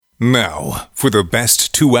Now, for the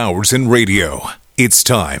best 2 hours in radio, it's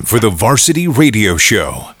time for the Varsity Radio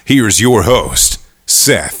Show. Here's your host,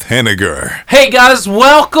 Seth Henniger. Hey guys,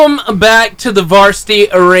 welcome back to the Varsity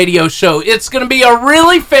Radio Show. It's going to be a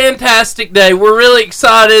really fantastic day. We're really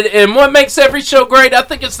excited, and what makes every show great, I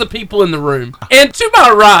think it's the people in the room. And to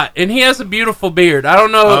my right, and he has a beautiful beard. I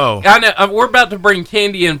don't know. I know we're about to bring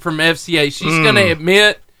Candy in from FCA. She's going to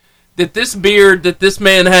admit that this beard that this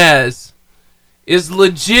man has is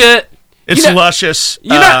legit. It's luscious.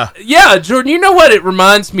 Yeah, Jordan, you know what it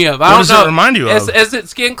reminds me of? What does it remind you of? As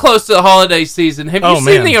it's getting close to the holiday season, have you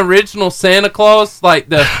seen the original Santa Claus, like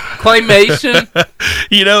the claymation?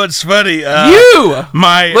 You know, it's funny. You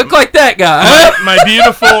look like that guy.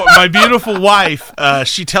 My beautiful wife,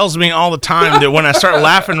 she tells me all the time that when I start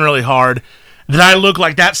laughing really hard, that I look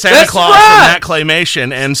like that Santa Claus from that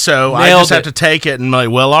claymation, and so I just have to take it and be like,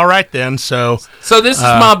 well, all right then. So this is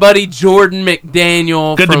my buddy Jordan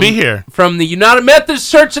McDaniel. Good to be here. From the United Methodist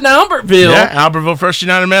Church in Albertville. Yeah, Albertville First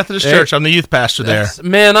United Methodist Church. I'm the youth pastor there.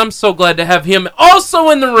 Man, I'm so glad to have him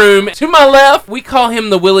also in the room. To my left, we call him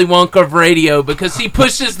the Willy Wonka of radio because he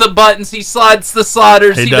pushes the buttons, he slides the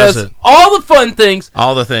sliders, he does all the fun things.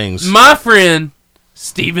 All the things. My friend,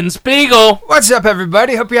 Steven Spiegel. What's up,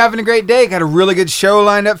 everybody? Hope you're having a great day. Got a really good show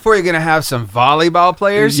lined up for you. Going to have some volleyball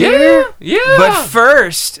players here. Yeah. But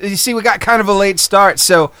first, you see, we got kind of a late start,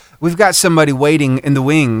 so we've got somebody waiting in the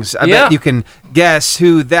wings. I bet you can guess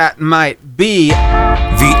who that might be.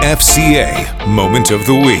 The FCA Moment of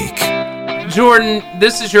the Week. Jordan,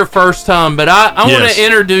 this is your first time, but I want to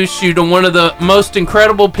introduce you to one of the most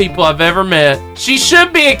incredible people I've ever met. She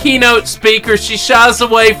should be a keynote speaker. She shies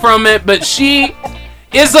away from it, but she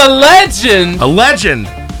is a legend. A legend.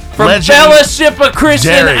 From Fellowship of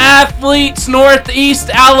Christian Athletes, Northeast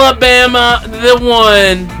Alabama, the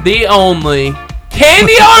one, the only,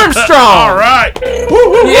 Candy Armstrong. All right.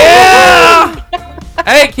 Yeah.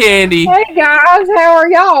 Hey, Candy. Hey, guys. How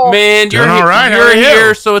are y'all? Man, you're all right. You're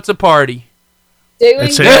here, so it's a party.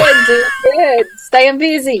 Doing good. Staying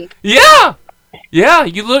busy. Yeah,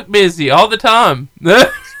 you look busy all the time.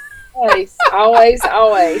 Always.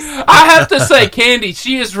 I have to say, Candy,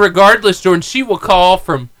 she is regardless, Jordan. She will call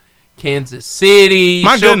from Kansas City.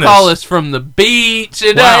 She'll call us from the beach.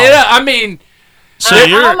 And, I mean, so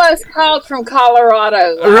I almost called from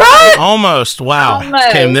Colorado. Right? Almost. Wow.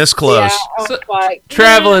 Almost. Came this close. Yeah,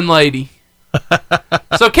 traveling lady.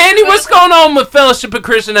 So, Candy, what's going on with Fellowship of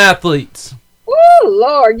Christian Athletes? Oh,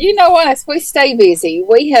 Lord. You know us. We stay busy.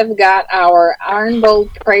 We have got our Iron Bowl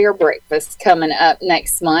prayer breakfast coming up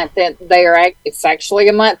next month. It's actually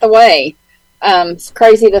a month away. It's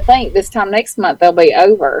crazy to think this time next month they'll be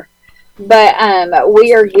over. But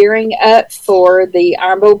we are gearing up for the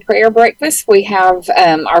Iron Bowl prayer breakfast. We have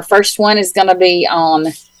our first one is going to be on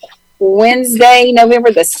Wednesday,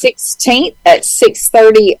 November the 16th at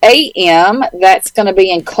 6:30 a.m. That's going to be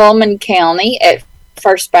in Cullman County at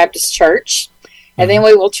First Baptist Church. And then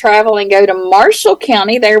we will travel and go to Marshall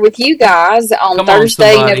County there with you guys on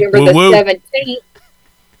Thursday, November the 17th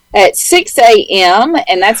at 6 a.m.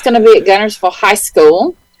 And that's going to be at Gunnersville High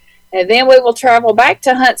School. And then we will travel back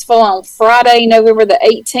to Huntsville on Friday, November the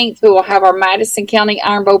 18th. We will have our Madison County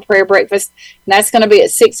Iron Bowl prayer breakfast. And that's going to be at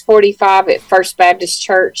 6:45 at First Baptist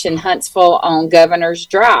Church in Huntsville on Governor's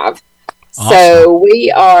Drive. Awesome. So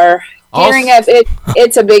we are gearing up.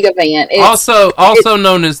 It's a big event. It's also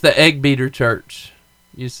known as the Egg Beater Church.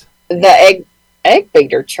 The Egg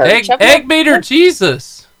Beater Church. Egg Beater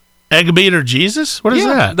Jesus. Egg Beater Jesus? What is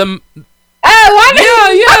that? Yeah.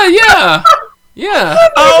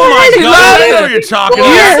 Oh my God! I know what you're talking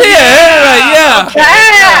about.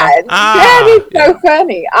 That is so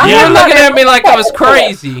funny. You're looking at me like I was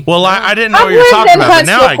crazy. Well, I didn't know what you're talking about, but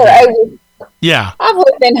now I get it. Yeah. I've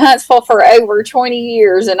lived in Huntsville for over 20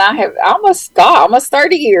 years, and I have almost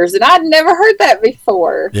 30 years, and I'd never heard that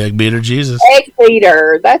before. The Egg Beater Jesus. Egg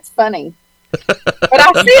Beater. That's funny. But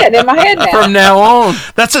I see it in my head now. From now on.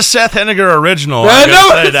 That's a Seth Henniger original. No,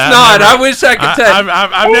 it's not. I wish I could tell you.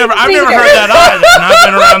 I've never heard that either, and I've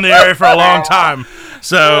been around the area for a long time.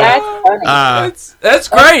 So that's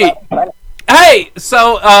great. Hey,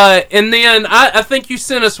 so, and then I think you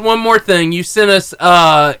sent us one more thing. You sent us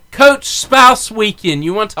Coach Spouse Weekend.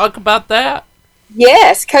 You want to talk about that?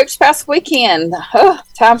 Yes, Coach Spouse Weekend. Oh,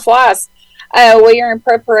 time flies. We are in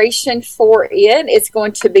preparation for it. It's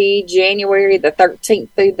going to be January the 13th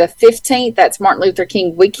through the 15th. That's Martin Luther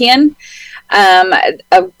King weekend.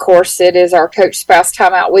 Of course, it is our Coach Spouse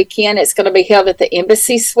Timeout weekend. It's going to be held at the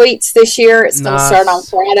Embassy Suites this year. It's going to start on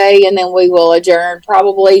Friday, and then we will adjourn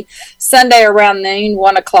probably Sunday around noon,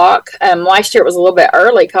 1 o'clock. Last year it was a little bit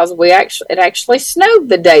early because it actually snowed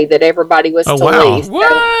the day that everybody was to leave.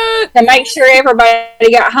 What? What? To make sure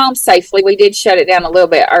everybody got home safely, we did shut it down a little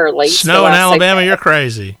bit early. Snow in Alabama, you're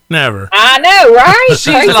crazy. Never. I know, right?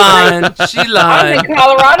 She's lying. She lying. I was in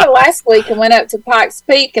Colorado last week and went up to Pikes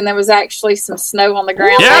Peak, and there was actually some snow on the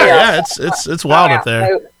ground there. Yeah, it's wild up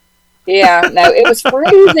there. It was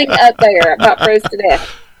freezing up there. About froze to death.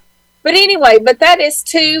 But anyway, that is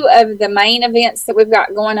two of the main events that we've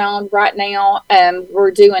got going on right now. We're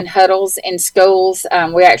doing huddles in schools.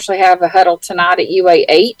 We actually have a huddle tonight at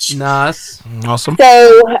UAH. Nice. Awesome.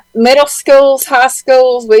 So middle schools, high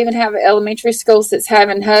schools, we even have elementary schools that's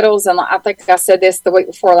having huddles. And I think I said this the week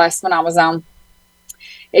before last when I was on.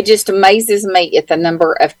 It just amazes me at the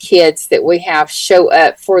number of kids that we have show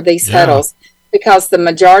up for these huddles, because the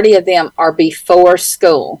majority of them are before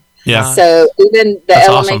school. Yeah. So even the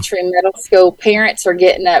awesome. elementary and middle school parents are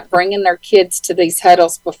getting up, bringing their kids to these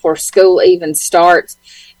huddles before school even starts.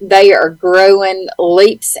 They are growing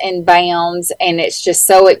leaps and bounds, and it's just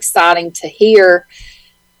so exciting to hear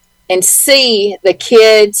and see the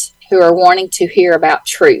kids who are wanting to hear about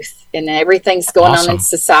truth and everything's going on in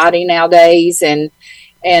society nowadays, and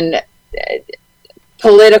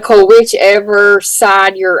political, whichever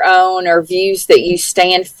side you're on or views that you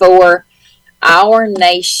stand for. Our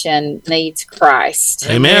nation needs Christ.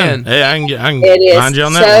 Amen. Hey, I can find you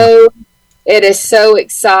on that one. It is so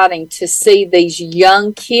exciting to see these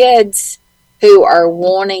young kids who are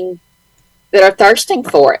that are thirsting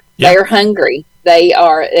for it. Yep. They are hungry.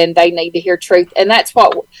 And they need to hear truth. And that's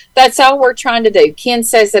all we're trying to do. Ken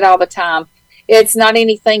says it all the time. It's not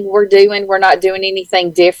anything we're doing. We're not doing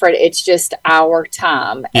anything different. It's just our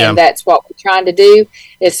time. Yeah. And that's what we're trying to do,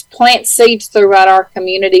 is plant seeds throughout our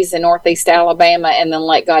communities in Northeast Alabama and then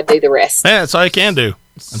let God do the rest. Yeah, that's all you can do.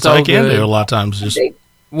 That's all you can do a lot of times. Just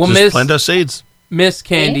plant those seeds. Miss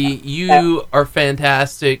Candy, you are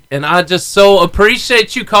fantastic. And I just so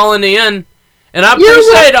appreciate you calling in. And I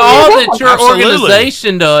appreciate all that your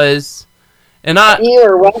organization does. And you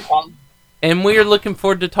are welcome. And we are looking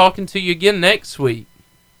forward to talking to you again next week.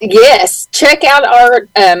 Yes. Check out our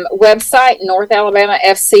website,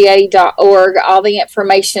 northalabamafca.org. All the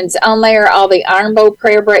information's on there. All the Iron Bowl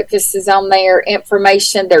prayer breakfast is on there.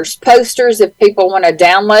 Information. There's posters if people want to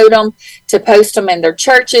download them, to post them in their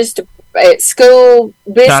churches, at school,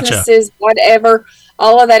 businesses, whatever.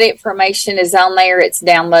 All of that information is on there. It's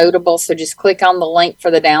downloadable, so just click on the link for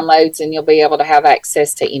the downloads, and you'll be able to have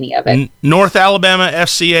access to any of it.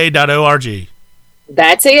 NorthAlabamaFCA.org.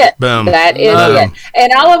 That's it. Boom. That is it.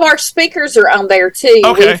 And all of our speakers are on there, too.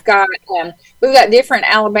 Okay. We've got different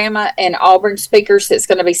Alabama and Auburn speakers that's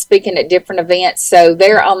going to be speaking at different events, so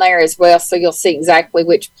they're on there as well, so you'll see exactly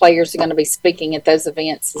which players are going to be speaking at those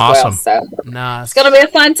events as well. So nice. It's going to be a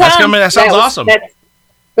fun time. That sounds awesome.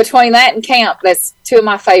 Between that and camp, that's two of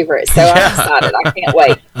my favorites. So I'm excited. I can't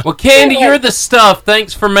wait. Well, Candy, you're the stuff.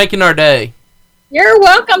 Thanks for making our day. You're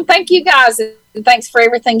welcome. Thank you, guys. And thanks for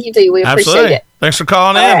everything you do. We appreciate it. Thanks for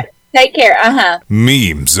calling in. Right. Take care.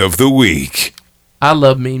 Memes of the week. I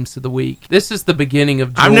love memes of the week. This is the beginning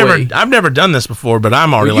of joy. I've never done this before, but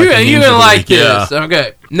I'm already liking you're memes gonna of the like week. this. Yeah.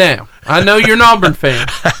 Okay. Now, I know you're an Auburn fan.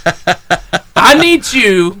 I need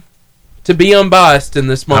you to be unbiased in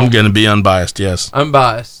this moment. I'm going to be unbiased, yes.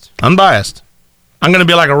 Unbiased. I'm going to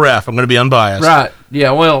be like a ref. I'm going to be unbiased. Right.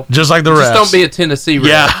 Yeah, well. Just like the refs. Just don't be a Tennessee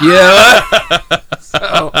ref. Yeah.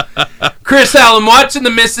 So, Chris Allen, watching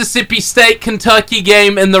the Mississippi State-Kentucky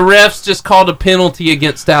game, and the refs just called a penalty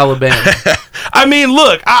against Alabama. I mean,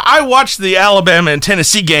 look, I watched the Alabama and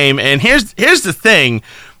Tennessee game, and here's the thing,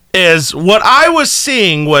 is what I was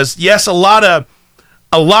seeing was, yes, a lot of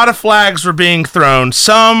flags were being thrown.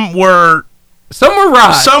 Some were right.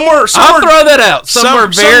 I'll throw that out. Some were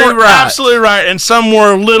very right. Absolutely right. And some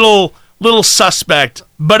were little suspect.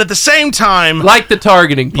 But at the same time, like the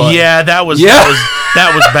targeting play. Yeah, that was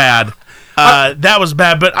bad. That was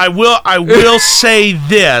bad. But I will say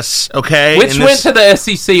this, okay? Which went to the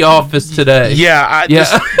SEC office today. Yeah,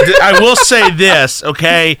 I will say this,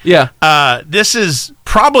 okay? Yeah. This is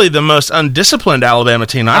probably the most undisciplined Alabama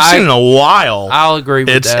team I've seen in a while. I'll agree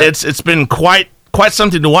with that. It's been quite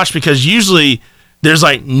something to watch, because usually there's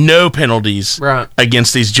like no penalties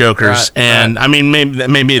against these jokers. Right, and I mean,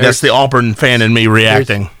 maybe that's the Auburn fan in me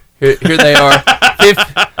reacting. Here they are.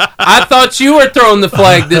 I thought you were throwing the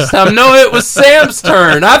flag this time. No, it was Sam's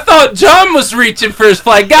turn. I thought John was reaching for his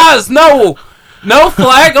flag. Guys, no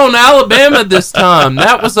flag on Alabama this time.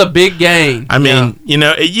 That was a big gain. I mean,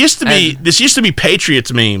 it used to be. This used to be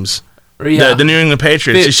Patriots memes. Yeah. The New England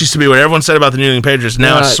Patriots. This used to be what everyone said about the New England Patriots.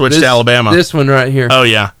 Now it's switched to Alabama. This one right here. Oh,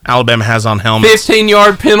 yeah. Alabama has on helmets.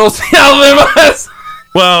 15-yard penalty. Alabama has.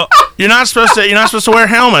 Well, You're not supposed to wear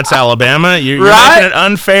helmets, Alabama. You're Right? making it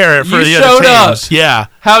unfair for You the showed other teams. up. Yeah.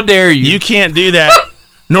 How dare you? You can't do that.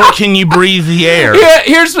 Nor can you breathe the air.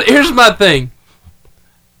 Here's my thing.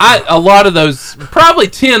 A lot of those, probably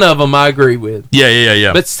 10 of them, I agree with.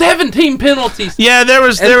 Yeah. But 17 penalties. Yeah, there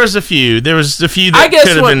was a few. There was a few that I guess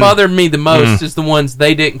could have what been bothered me the most is the ones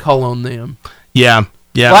they didn't call on them. Yeah.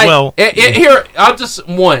 Like, well, here I'll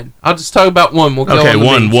just talk about one. We'll go okay,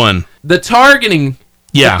 on the one. The targeting.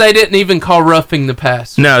 Yeah. That they didn't even call roughing the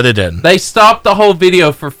passer. No, they didn't. They stopped the whole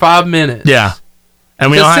video for 5 minutes. Yeah. And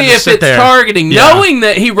we to all see had to if sit it's there. targeting, Yeah. knowing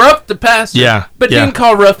that he roughed the passer. Yeah. But didn't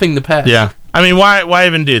call roughing the passer. Yeah. I mean, why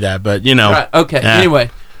even do that? But Right. Okay. Yeah. Anyway,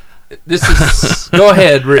 this is. Go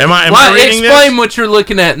ahead, Rick. Am I reading explain this? what you're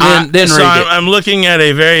looking at, and then so read it. I'm looking at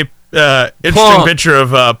a very interesting Plump. picture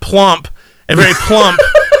of a very plump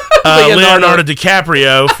Leonardo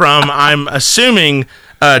DiCaprio from, I'm assuming,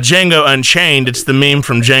 Django Unchained. It's the meme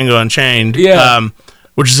from Django Unchained. Yeah.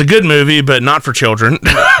 Which is a good movie, but not for children.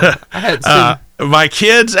 I had seen. My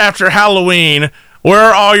kids after Halloween, where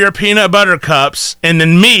are all your peanut butter cups? And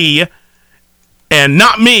then me, and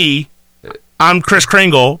not me, I'm Chris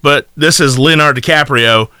Kringle, but this is Leonardo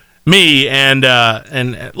DiCaprio, me, and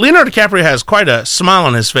Leonardo DiCaprio has quite a smile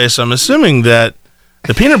on his face, so I'm assuming that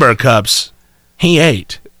the peanut butter cups he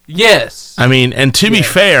ate. Yes. I mean, and to be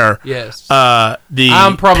fair, Yes.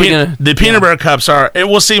 I'm probably gonna- the peanut butter cups are.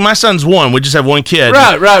 We'll see. My son's one. We just have one kid.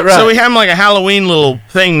 Right. So we have him like a Halloween little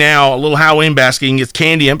thing now, a little Halloween basket. He gets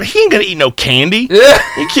candy in, but he ain't gonna eat no candy.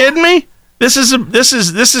 You kidding me? This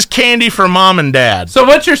is candy for mom and dad. So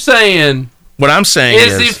what you're saying What I'm saying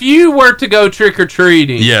is, if you were to go trick or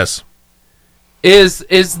treating, yes, is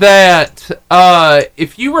that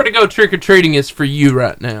if you were to go trick or treating, it's for you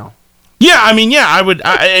right now. yeah. I mean, yeah. I would,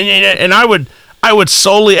 I would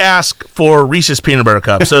solely ask for Reese's peanut butter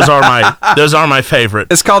cups. Those are my favorite.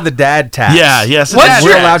 It's called the dad tax. Yeah. Yes. What's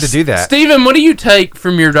We're your- allowed to do that. Steven, what do you take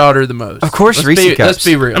from your daughter the most? Of course, Reese's cups. Let's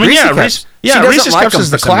be real. I mean, Reese's yeah. cups. She Yeah. doesn't Reese's like cups them is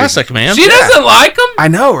the for some classic, man. she doesn't like them? I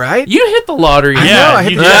know, right? You hit the lottery. I know, Yeah, I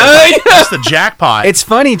hit you the did. jackpot. That's the jackpot. It's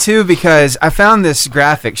funny too because I found this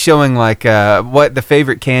graphic showing like what the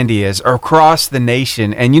favorite candy is across the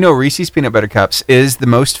nation, and Reese's peanut butter cups is the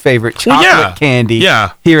most favorite chocolate candy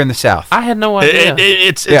here in the South. I had no idea.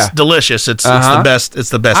 It's Yeah. delicious. It's the best. It's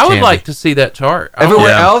the best. I would candy. like to see that chart. Everywhere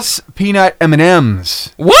Yeah. else, peanut M&Ms.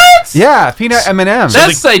 What? Yeah, peanut M&Ms.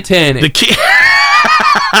 That's satanic. the key.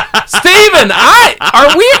 Steven,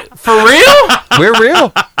 are we for real? We're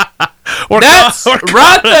real. That's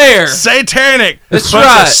right there. Satanic. That's Bunch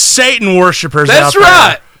of right. Satan worshippers. That's out there.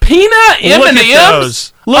 right. Peanut Look at M&Ms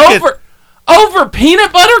those. Look at- over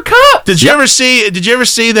peanut butter cups. Did you ever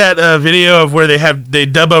see that video of where they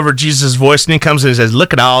dub over Jesus' voice and he comes in and says,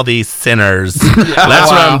 "Look at all these sinners."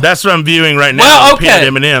 That's what I'm viewing right now. Well, with okay.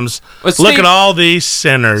 Peanut M&Ms. Well, Look Steve- at all these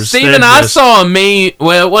sinners. Steven, I saw a meme.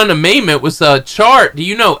 Well, it wasn't a meme. It was a chart. Do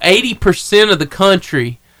you know 80% of the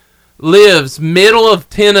country lives middle of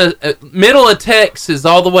Texas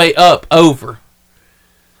all the way up over?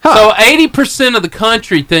 So 80% of the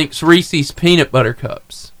country thinks Reese's peanut butter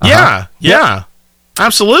cups. Yeah.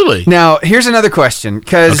 Absolutely. Now, here's another question,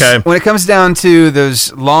 because when it comes down to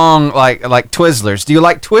those long, like Twizzlers, do you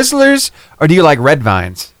like Twizzlers or do you like Red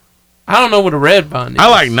Vines? I don't know what a red vine is. I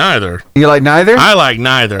like neither. You like neither? I like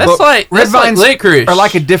neither. That's like Red Vines licorice. are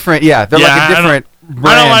like a different, they're like a different brand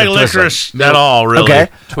I don't like of Twizzler. licorice at all, really. Okay.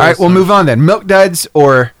 All right, we'll move on then. Milk Duds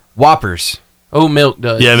or Whoppers? Oh, Milk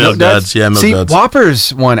Duds. Yeah, Milk Duds. Yeah, Milk See, Duds.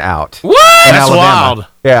 Whoppers won out. What? in That's Alabama. wild.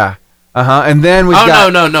 Yeah. And then we've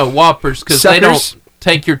got no, Whoppers, because they Suckers. don't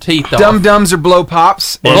take your teeth off. Dum Dums or Blow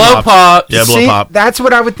Pops. Blow Pops. Yeah, Blow See, Pop. that's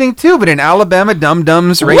what I would think too, but in Alabama, Dum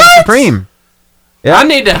Dums reign What? supreme. Yeah. I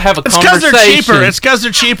need to have a It's because conversation. they're cheaper. It's because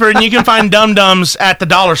they're cheaper, and you can find Dum Dums at the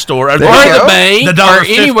dollar store. Or There you the go. bank, the or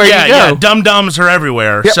anywhere you go. Yeah, Dum Dums are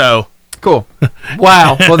everywhere. Yep. So Cool.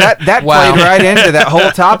 Wow. Well, that Wow. played right into that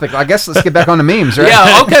whole topic. I guess let's get back on the memes, right?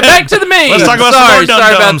 Yeah, okay, back to the memes. Let's talk about sorry some more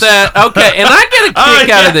about dum-dums. that. Okay, and I get a kick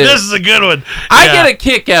out of this. This is a good one. I Yeah. get a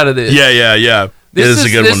kick out of this. Yeah. This is a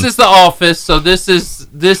good this one. is The Office, so this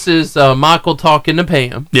is Michael talking to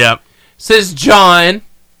Pam. Yeah. Says John,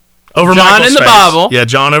 Over John Michael's in the face. Bible. Yeah,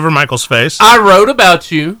 John over Michael's face. I wrote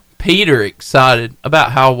about you. Peter excited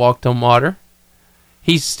about how I walked on water.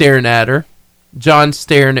 He's staring at her. John's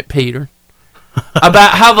staring at Peter.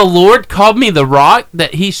 About how the Lord called me the rock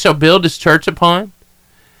that he shall build his church upon.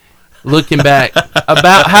 Looking back.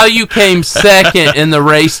 About how you came second in the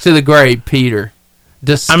race to the grave, Peter.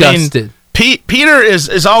 Disgusted. Peter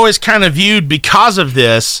is always kind of viewed because of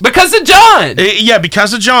this. Because of John. Yeah,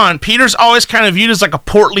 because of John. Peter's always kind of viewed as like a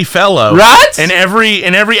portly fellow. Right? In every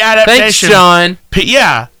adaptation. Thanks, John.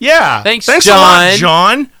 Yeah. Thanks, John. A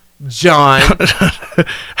lot, John.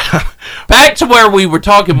 Back to where we were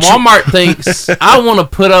talking. Walmart thinks I want to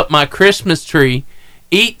put up my Christmas tree,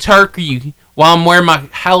 eat turkey while I'm wearing my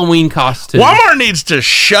Halloween costume. Walmart needs to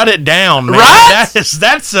shut it down, man. Right?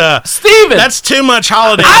 That's Steven, that's too much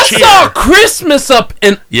holiday cheer. I saw Christmas up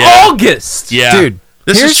in August. Yeah. Dude,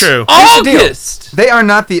 this is true. August. They are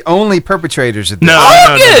not the only perpetrators of this. No.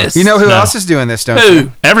 August. You know who else is doing this, don't you?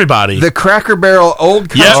 Who? Everybody. The Cracker Barrel Old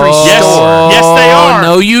Country Store. Yes, they are.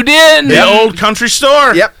 No, you didn't. The Old Country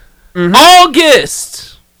Store. Yep. Mm-hmm.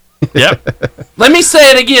 August. Yep. Let me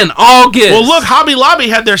say it again. August. Well, look, Hobby Lobby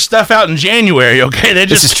had their stuff out in January. Okay, they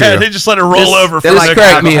just let it roll over. They're like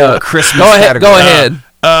crack me up. Christmas. Go ahead.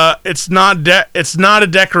 It's not a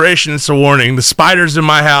decoration. It's a warning. The spiders in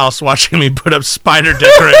my house watching me put up spider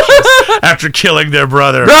decorations after killing their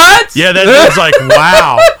brother. Right? Yeah, that was like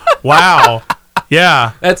wow.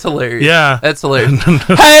 Yeah, that's hilarious. Yeah, that's hilarious.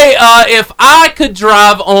 Hey, if I could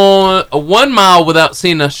drive on 1 mile without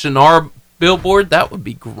seeing a Shannara billboard, that would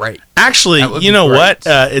be great. Actually, you know what?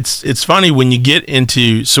 It's funny when you get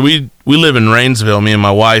into. So we live in Rainsville, me and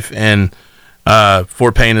my wife, and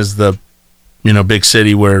Fort Payne is the big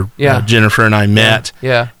city where Jennifer and I met.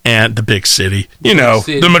 Yeah. And the big city,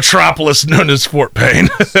 the metropolis known as Fort Payne.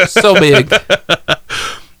 So big.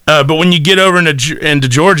 But when you get over into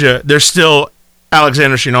Georgia, there's still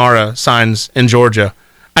Alexander Shannara signs in Georgia.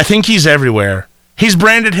 I think he's everywhere. He's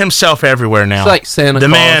branded himself everywhere now. It's like Santa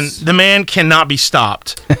Claus. The man cannot be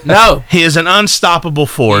stopped. No. He is an unstoppable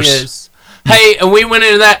force. He is. Hey, and we went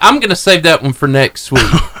into that. I'm going to save that one for next week.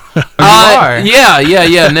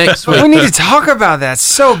 Yeah, next week. We need to talk about that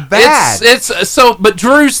so bad. It's so, but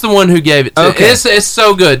Drew's the one who gave it to Okay. It's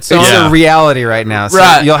so good. So it's a reality right now.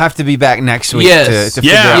 So you'll have to be back next week to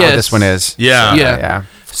figure out what this one is. Yeah.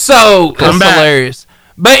 So it's hilarious.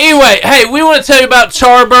 But anyway, hey, we want to tell you about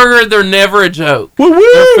Charburger. They're never a joke. Woo-woo.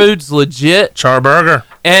 Their food's legit. Charburger.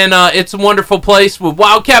 And it's a wonderful place with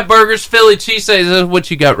Wildcat Burgers, Philly cheesesteaks. That's what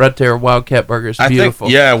you got right there, Wildcat Burgers. Beautiful.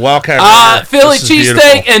 Wildcat Burger. Philly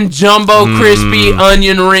cheesesteak and jumbo crispy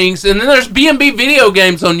onion rings. And then there's B&B video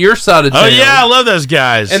games on your side of town. Oh, yeah, I love those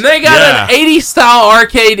guys. And they got an 80s style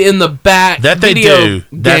arcade in the back. That they do.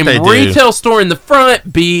 Game retail store in the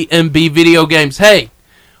front. B&B video games. Hey,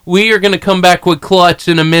 we are going to come back with Clutch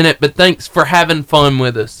in a minute, but thanks for having fun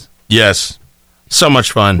with us. Yes. So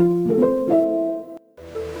much fun.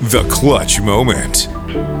 The Clutch Moment.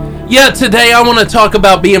 Yeah, today I want to talk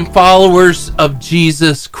about being followers of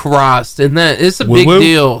Jesus Christ, and that it's a big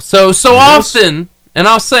deal. So often, and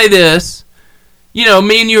I'll say this, me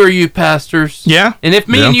and you are youth pastors. Yeah. And if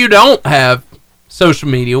me and you don't have social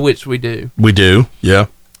media, which we do. We do, yeah.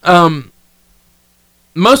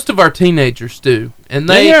 Most of our teenagers do, and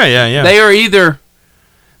they they are either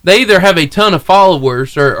have a ton of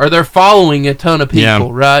followers or they're following a ton of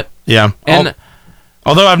people, right? Yeah. And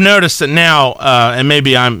although I've noticed that now, and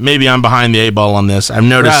maybe I'm behind the 8 ball on this. I've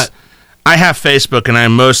noticed I have Facebook and I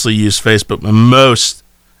mostly use Facebook.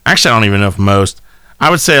 Actually, I don't even know if most. I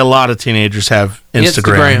would say a lot of teenagers have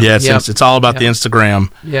Instagram. Yeah, it's all about the Instagram.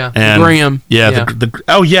 Yeah, and the gram.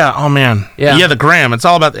 Yeah, oh man. Yeah, the gram. It's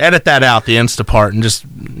all about edit that out, the Insta part, and just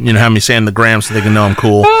have me saying the gram so they can know I'm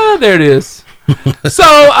cool. Oh, there it is. So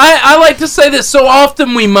I like to say that so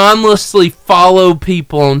often we mindlessly follow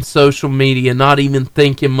people on social media, not even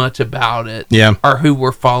thinking much about it, or who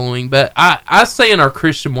we're following. But I say in our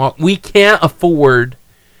Christian walk, we can't afford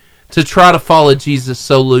to try to follow Jesus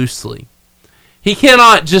so loosely. He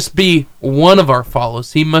cannot just be one of our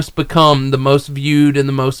followers. He must become the most viewed and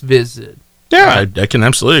the most visited. Yeah, I can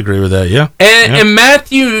absolutely agree with that, yeah. And in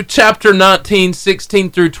Matthew chapter 19, 16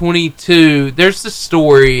 through 22, there's this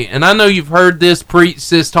story, and I know you've heard this, preached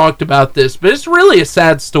this, talked about this, but it's really a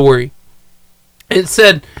sad story. It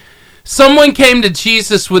said, someone came to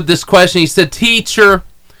Jesus with this question. He said, "Teacher,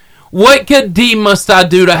 what good deed must I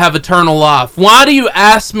do to have eternal life? Why do you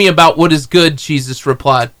ask me about what is good?" Jesus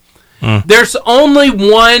replied. There's only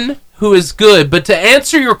one who is good, but to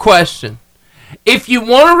answer your question, if you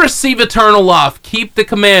want to receive eternal life, keep the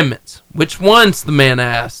commandments. Which ones? The man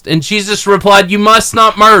asked. And Jesus replied, you must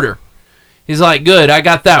not murder. He's like, good, I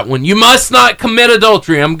got that one. You must not commit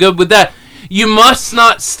adultery. I'm good with that. You must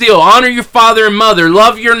not steal. Honor your father and mother.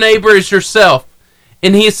 Love your neighbor as yourself.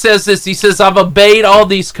 And he says this. He says, I've obeyed all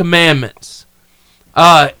these commandments.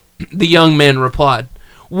 The young man replied,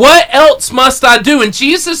 what else must I do? And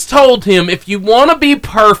Jesus told him, if you want to be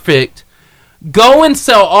perfect, Go and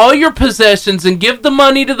sell all your possessions and give the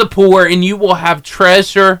money to the poor, and you will have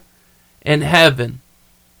treasure in heaven.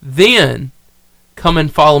 Then come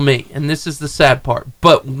and follow me. And this is the sad part.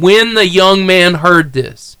 But when the young man heard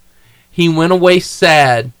this, he went away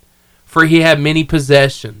sad, for he had many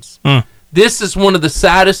possessions. This is one of the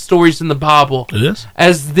saddest stories in the Bible. It is.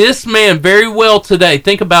 As this man very well today,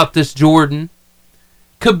 think about this, Jordan,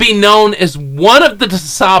 could be known as one of the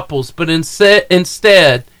disciples, but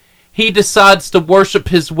instead he decides to worship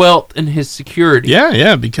his wealth and his security.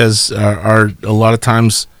 Yeah, because a lot of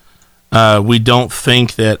times we don't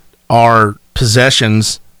think that our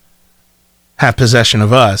possessions have possession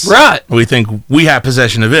of us. Right. We think we have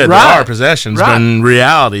possession of it. Right. They're our possessions, but in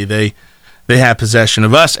reality, they have possession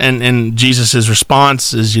of us. And Jesus'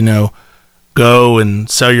 response is, go and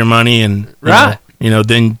sell your money and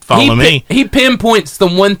then follow me. He pinpoints the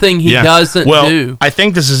one thing he doesn't do. I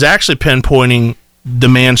think this is actually pinpointing the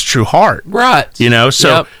man's true heart. Right.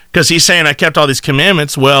 Because he's saying, I kept all these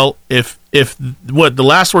commandments. Well, if what the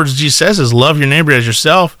last words Jesus says is love your neighbor as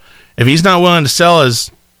yourself, if he's not willing to sell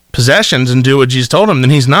his possessions and do what Jesus told him, then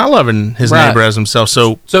he's not loving his neighbor as himself.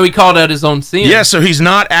 So he called out his own sin. Yeah, so he's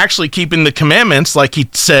not actually keeping the commandments like he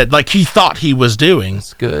said, like he thought he was doing.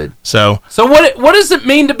 That's good. So what does it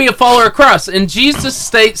mean to be a follower of Christ? And Jesus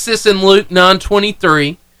states this in Luke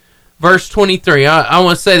 9:23, verse 23. I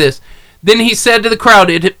want to say this. Then he said to the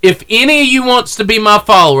crowd, if any of you wants to be my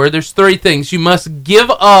follower, there's three things. You must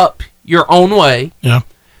give up your own way. Yeah.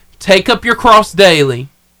 Take up your cross daily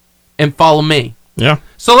and follow me. Yeah.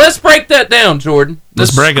 So let's break that down, Jordan.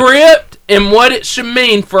 Let's break it. The script and what it should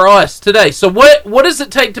mean for us today. So what does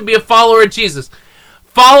it take to be a follower of Jesus?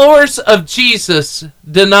 Followers of Jesus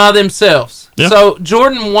deny themselves. Yeah. So,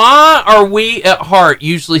 Jordan, why are we at heart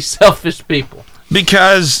usually selfish people?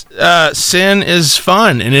 Because sin is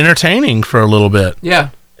fun and entertaining for a little bit. Yeah.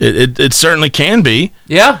 It certainly can be.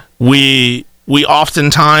 Yeah. We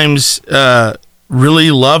oftentimes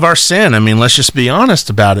really love our sin. I mean, let's just be honest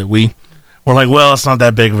about it. We're like, well, it's not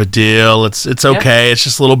that big of a deal. It's okay. Yeah. It's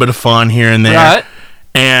just a little bit of fun here and there. Right.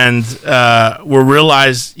 And we'll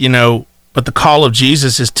realize, but the call of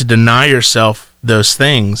Jesus is to deny yourself those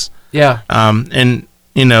things. Yeah. And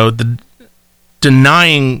the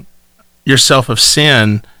denying yourself of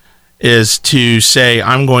sin is to say,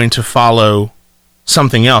 I'm going to follow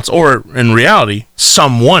something else, or in reality,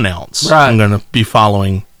 someone else. Right. I'm going to be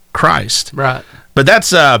following Christ. Right. But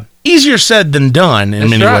that's easier said than done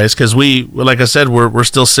in many ways, because we, like I said, we're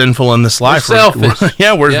still sinful in this life. We're selfish.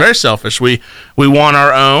 We're very selfish. We want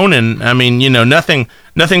our own, and I mean, nothing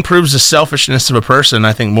proves the selfishness of a person,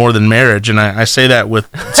 I think, more than marriage. And I say that with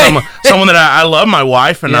someone that I love, my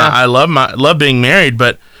wife, and I love being married,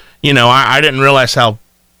 but I didn't realize how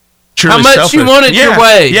truly much selfish. You wanted your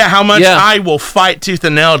way. Yeah, how much I will fight tooth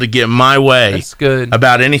and nail to get my way. That's good.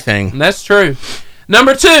 About anything. That's true.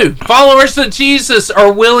 Number 2, followers of Jesus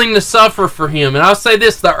are willing to suffer for him. And I'll say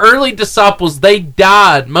this, the early disciples, they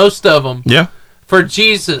died, most of them, for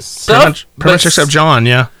Jesus. Pretty much except John,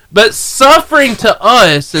 yeah. But suffering to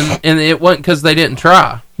us, and it wasn't because they didn't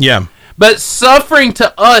try. Yeah. But suffering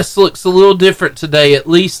to us looks a little different today, at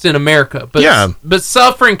least in America. But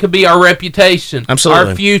suffering could be our reputation,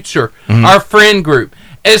 absolutely, our future, our friend group.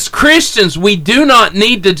 As Christians, we do not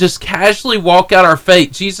need to just casually walk out our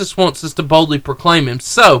faith. Jesus wants us to boldly proclaim him.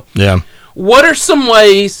 So, what are some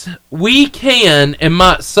ways we can and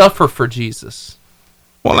might suffer for Jesus?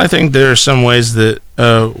 Well, I think there are some ways that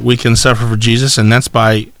we can suffer for Jesus, and that's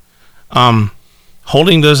by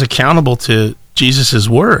holding those accountable to Jesus'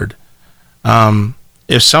 word.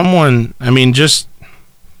 If someone, just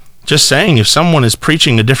saying, if someone is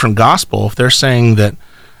preaching a different gospel, if they're saying that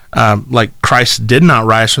like Christ did not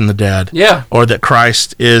rise from the dead, or that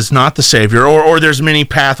Christ is not the Savior, or there's many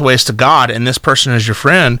pathways to God, and this person is your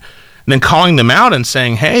friend, and then calling them out and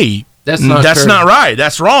saying, hey, that's not right,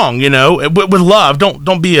 that's wrong, with love,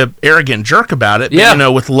 don't be an arrogant jerk about it,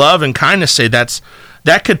 but, with love and kindness, say that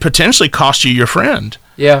could potentially cost you your friend.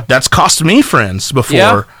 That's cost me friends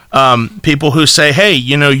before. People who say, hey,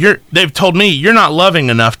 they've told me you're not loving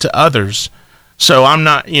enough to others, so I'm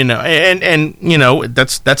not, and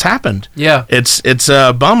that's happened. Yeah. It's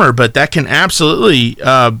a bummer, but that can absolutely,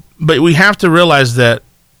 but we have to realize that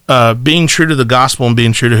being true to the gospel and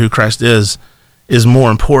being true to who Christ is more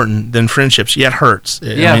important than friendships. Yet hurts.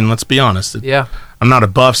 I mean, let's be honest. I'm not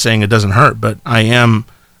above saying it doesn't hurt, but I am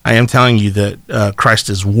telling you that Christ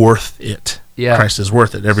is worth it. Yeah. Christ is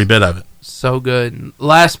worth it, every bit of it. So good.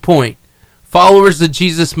 Last point. Followers of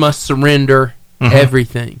Jesus must surrender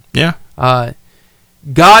everything. Yeah.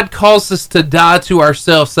 God calls us to die to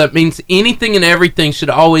ourselves. That means anything and everything should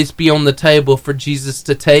always be on the table for Jesus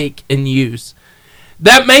to take and use.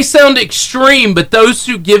 That may sound extreme, but those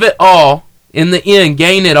who give it all, in the end,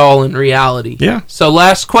 gain it all in reality. Yeah. So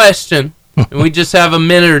last question, and we just have a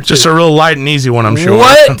minute or two. Just a real light and easy one, I'm sure.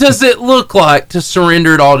 What does it look like to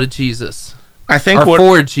surrender it all to Jesus? I think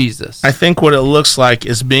for Jesus. I think what it looks like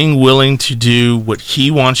is being willing to do what He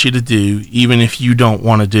wants you to do, even if you don't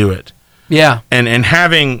want to do it. Yeah. And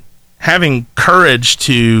having courage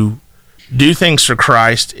to do things for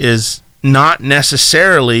Christ is not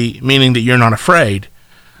necessarily meaning that you're not afraid.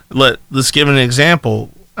 Let's give an example.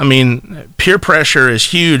 I mean, peer pressure is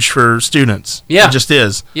huge for students. Yeah. It just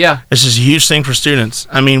is. Yeah. It's just a huge thing for students.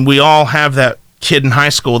 I mean, we all have that kid in high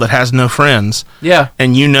school that has no friends. Yeah.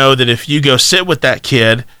 And you know that if you go sit with that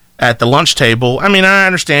kid at the lunch table, I mean, I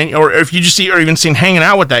understand, or if you just see or even seen hanging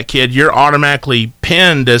out with that kid, you're automatically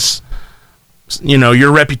pinned as, you know,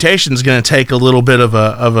 your reputation's going to take a little bit of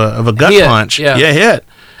a gut punch. Yeah. Hit.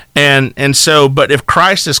 And so, but if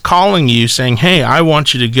Christ is calling you saying, hey, I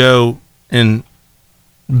want you to go and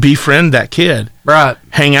befriend that kid, right?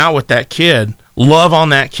 Hang out with that kid, love on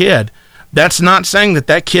that kid. That's not saying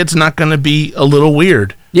that kid's not going to be a little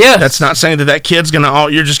weird. Yes. That's not saying that kid's going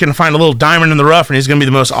to, you're just going to find a little diamond in the rough and he's going to be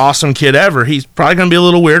the most awesome kid ever. He's probably going to be a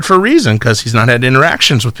little weird for a reason because he's not had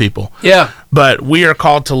interactions with people. Yeah. But we are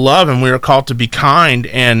called to love and we are called to be kind,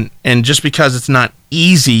 and just because it's not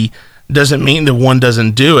easy doesn't mean that one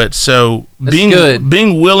doesn't do it. So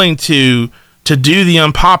being willing to do the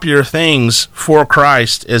unpopular things for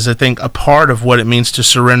Christ is, I think, a part of what it means to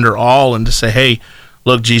surrender all and to say, hey,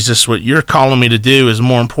 look, Jesus, what you're calling me to do is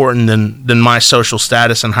more important than my social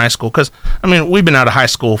status in high school. Because, I mean, we've been out of high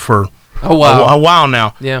school for a while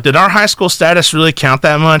now. Yeah. Did our high school status really count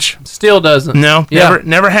that much? Still doesn't. No,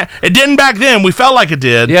 never had. It didn't back then. We felt like it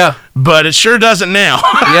did. Yeah. But it sure doesn't now.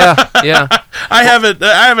 Yeah. I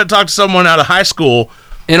haven't talked to someone out of high school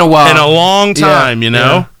in a while, in a long time. You know.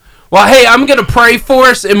 Yeah. Well, hey, I'm going to pray for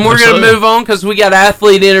us, and we're going to move on because we got an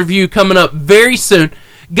athlete interview coming up very soon.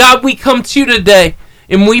 God, we come to you today,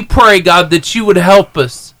 and we pray, God, that you would help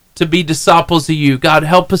us to be disciples of you. God,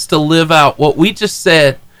 help us to live out what we just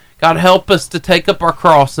said. God, help us to take up our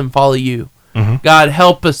cross and follow you. Mm-hmm. God,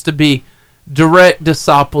 help us to be direct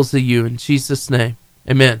disciples of you. In Jesus' name,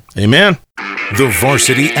 amen. Amen. The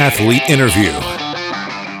Varsity Athlete Interview.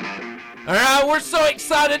 All right, we're so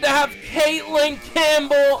excited to have Caitlin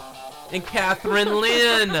Campbell and Catherine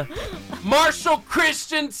Lynn, Marshall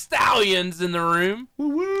Christian Stallions in the room.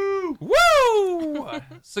 Woo! Woo!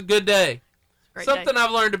 It's a good day. Something day.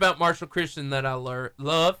 I've learned about Marshall Christian that I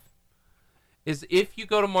love is if you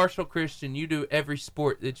go to Marshall Christian, you do every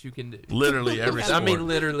sport that you can do. Literally every sport. I mean,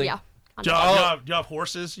 literally. Yeah. Do y'all have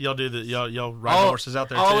horses? Y'all ride horses out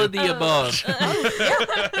there too? All of the above.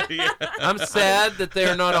 Yeah. I'm sad that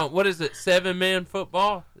they're not on, what is it, 7-man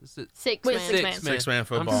football? Is it Six man. Six-man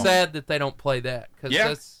football. I'm sad that they don't play that. Cause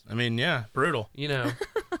that's, I mean, brutal. You know,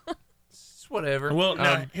 it's whatever. Well,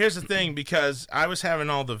 now, here's the thing, because I was having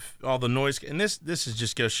all the noise, and this is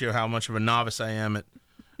just goes to show how much of a novice I am at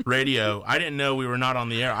radio. I didn't know we were not on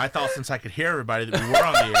the air. I thought since I could hear everybody that we were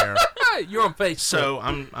on the air. You're on Facebook. So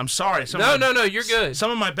I'm sorry. No, you're good.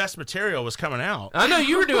 Some of my best material was coming out. I know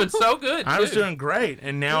you were doing so good. I was doing great,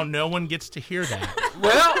 and now no one gets to hear that.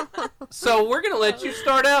 Well, so we're gonna let you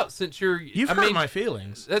start out since you've hurt my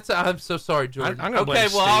feelings. I'm so sorry, Jordan. I'm gonna blame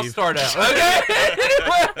Steve. I'll start out. Okay.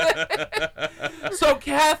 So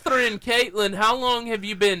Catherine, Caitlin, how long have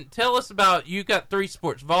you been? Tell us about. You got 3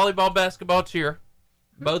 sports: volleyball, basketball, cheer.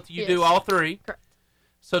 Both you do all 3. Correct.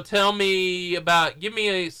 So tell me give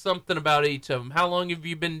me something about each of them. How long have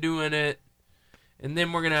you been doing it? And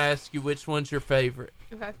then we're going to ask you which one's your favorite.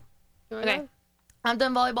 Okay. I've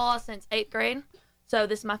done volleyball since 8th grade, so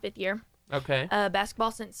this is my 5th year. Okay.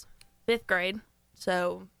 Basketball since 5th grade,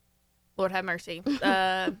 so Lord have mercy.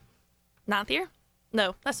 9th year?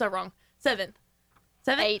 No, that's so wrong. 7th.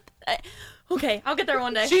 8th. Okay, I'll get there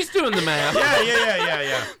one day. She's doing the math.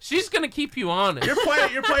 Yeah. She's gonna keep you honest.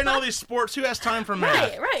 You're playing all these sports. Who has time for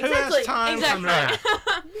math? Right, Who exactly. has time for math?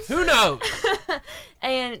 Who knows?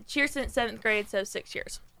 And cheer since 7th grade, so 6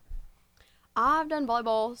 years. I've done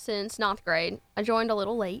volleyball since 9th grade. I joined a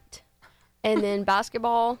little late. And then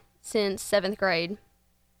basketball since 7th grade.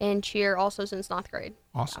 And cheer also since 9th grade.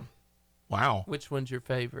 Awesome. Wow. Which one's your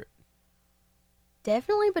favorite?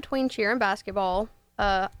 Definitely between cheer and basketball.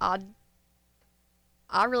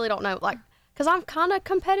 I really don't know, because I'm kind of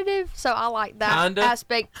competitive, so I like that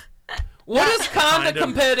aspect. What does kind of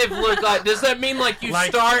competitive look like? Does that mean like you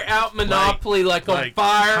start out Monopoly on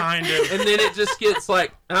fire, and then it just gets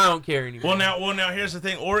like I don't care anymore? Well, now here's the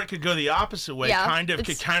thing, or it could go the opposite way.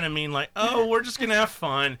 Could kind of mean like, oh, we're just gonna have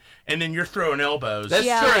fun, and then you're throwing elbows. That's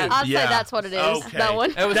true. I'd say that's what it is. Okay. That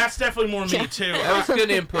one. That's definitely more me too. That was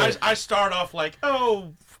good input. I start off like,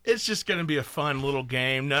 oh, it's just gonna be a fun little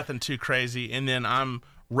game, nothing too crazy, and then I'm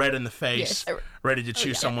red in the face, ready to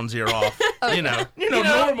chew someone's ear off. You know,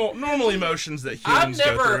 normal emotions that humans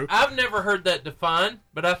go through. I've never heard that defined,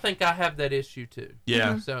 but I think I have that issue too.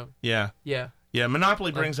 Yeah. So yeah.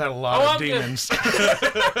 Monopoly brings out a lot of demons.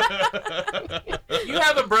 You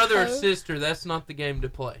have a brother or sister, that's not the game to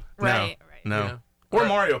play. Right. No. You know? Or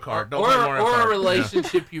Mario Kart. Don't play Mario Kart. Or a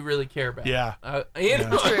relationship you really care about. Yeah.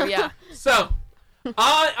 That's true. Yeah. So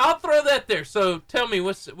I'll throw that there. So tell me,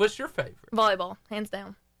 what's your favorite? Volleyball, hands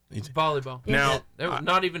down. Volleyball. Now,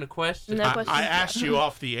 not even a question. No question. I asked you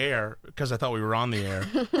off the air because I thought we were on the air,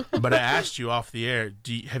 but I asked you off the air.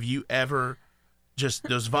 Have you ever just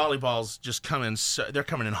those volleyballs just come in? They're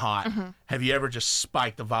coming in hot. Mm-hmm. Have you ever just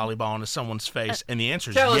spiked the volleyball into someone's face? And the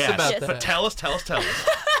answer is yes. Tell us about that. But tell us.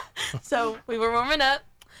 So we were warming up,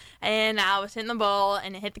 and I was hitting the ball,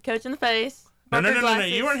 and it hit the coach in the face. No.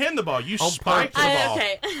 You weren't hitting the ball. You spiked the ball.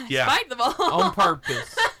 Okay. Yeah. Spiked the ball. On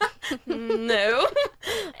purpose. No.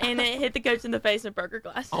 And it hit the coach in the face and broke her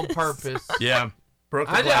glasses. On purpose. Yeah. Broke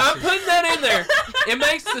the glasses. I'm putting that in there. It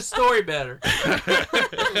makes the story better.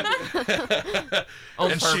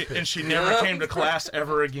 And she never came to class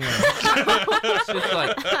ever again. She's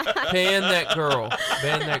like, ban that girl.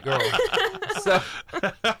 So,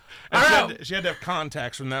 she had to have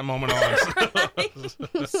contacts from that moment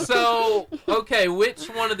on. So, okay, which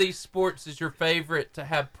one of these sports is your favorite to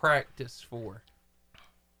have practice for?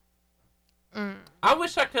 I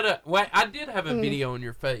wish I could have. Well, I did have a video in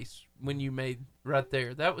your face when you made right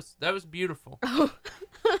there. That was beautiful. It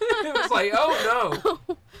was like, oh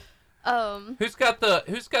no. Who's got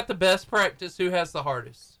the best practice? Who has the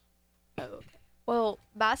hardest? Okay. Well,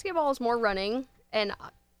 basketball is more running, and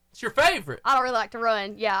it's your favorite. I don't really like to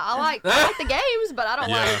run. Yeah, I like the games, but I don't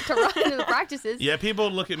like to run in the practices. Yeah,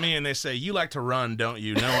 people look at me and they say, "You like to run, don't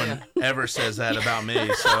you?" No one ever says that about me,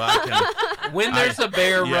 so I can. When there's a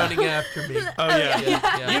bear running after me. Oh yeah.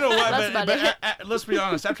 You know what? But let's be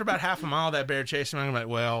honest. After about half a mile, that bear chasing me, I'm like,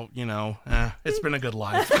 well, it's been a good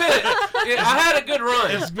life. I had a good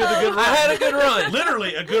run. It's been a good run. I had a good run.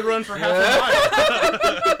 Literally a good run for half a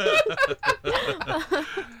mile.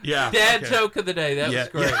 Yeah. Dad joke of the day. That was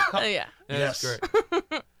great. Yeah. That's great.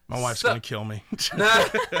 My wife's gonna kill me.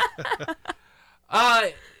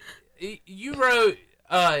 You wrote.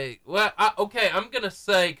 Okay. I'm gonna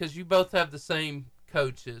say because you both have the same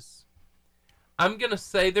coaches. I'm gonna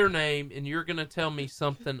say their name, and you're gonna tell me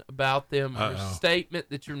something about them or a statement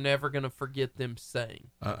that you're never gonna forget them saying.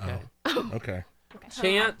 Okay. Okay.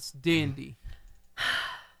 Chance Dindy.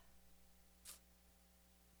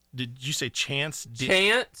 Did you say Chance?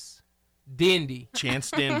 Chance Dindy.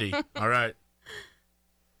 Chance Dindy. All right.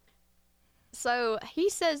 So he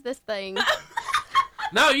says this thing.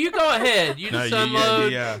 No, you go ahead. You just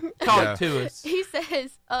unload. Talk to us. He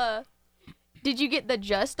says, did you get the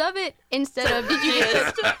gist of it instead of did you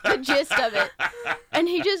get the gist of it? And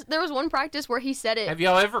there was one practice where he said it. Have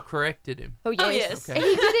y'all ever corrected him? Oh, yes. Okay. And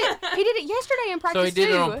he did it yesterday in practice, so he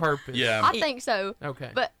did it on purpose. Yeah. I think so.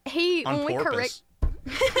 Okay. But when we correct.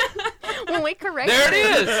 There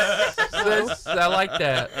it is. I like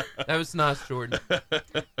that. That was nice, Jordan.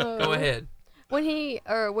 Go ahead.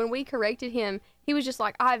 When we corrected him, he was just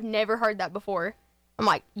like, I've never heard that before. I'm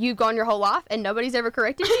like, you've gone your whole life and nobody's ever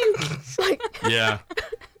corrected you? Yeah.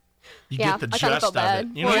 You get the gist of it.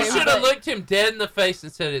 You should have looked him dead in the face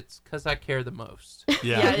and said, it's because I care the most.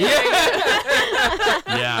 Yeah.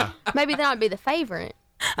 Yeah. Maybe that would be the favorite.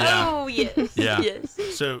 Yeah. Oh, yes. Yeah. Yes.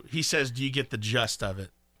 So he says, do you get the gist of it?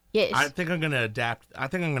 Yes. I think I'm going to adopt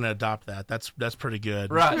that. That's pretty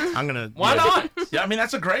good. Right. I'm going to. Why not? Yeah, I mean,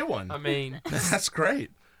 that's a great one. I mean, that's great.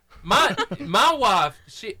 My wife,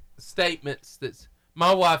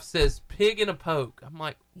 my wife says pig in a poke. I'm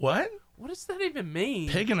like, what? What does that even mean?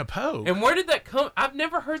 Pig in a poke. And where did that come? I've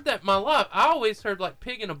never heard that in my life. I always heard like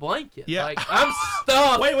pig in a blanket. Yeah. Like I'm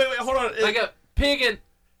stuffed. Wait, hold on. Like a pig in.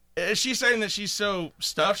 Is she saying that she's so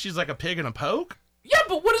stuffed she's like a pig in a poke? Yeah,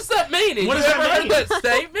 but what does that mean? What does that mean? Heard that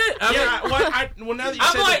statement? Well, now that you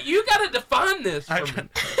I'm said like, that, you got to define this for me.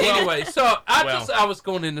 Anyway, so I was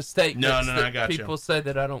going into statements that I got people say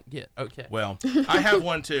that I don't get. Okay. Well, I have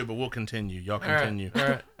one too, but we'll continue. Y'all continue.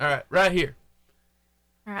 All right. Right here.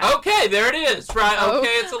 All right. Okay, there it is. Right. Okay,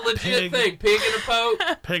 it's a legit thing. Pig in a poke.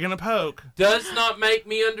 Pig in a poke Does not make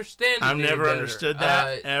me understand. I've never understood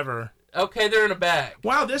that ever. Okay, they're in a bag.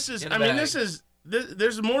 Wow, this is. I mean,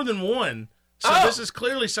 there's more than one. So this is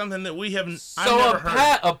clearly something that we haven't. So I've never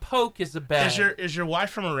heard. A poke is a bag. Is your wife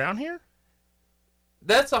from around here?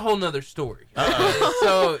 That's a whole nother story.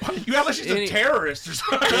 So you act like she's a terrorist or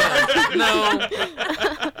something. Yeah, no,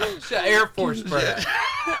 she's an Air Force brat.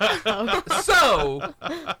 So,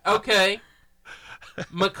 okay,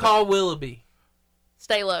 McCall Willoughby.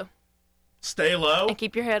 Stay low. Stay low and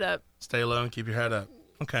keep your head up. Stay low and keep your head up.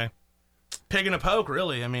 Okay. Pig and a poke,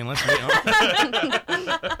 really. I mean, let's be honest.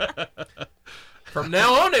 From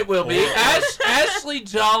now on, it will be Ashley,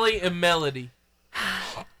 Jolly, and Melody.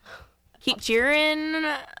 Keep cheering.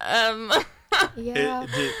 Yeah.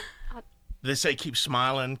 They say keep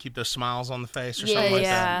smiling, keep those smiles on the face or yes, something like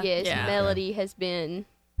that. Yes, yeah. Melody has been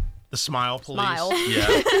the smile police. Smile.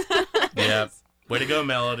 Yeah. Yeah. Way to go,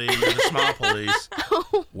 Melody. You're the smile police.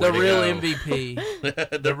 The real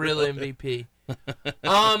MVP. The real MVP.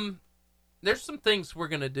 There's some things we're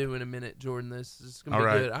gonna do in a minute, Jordan. This is gonna be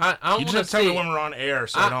good. I you just tell me when we're on air,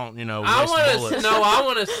 so I don't, waste bullets. I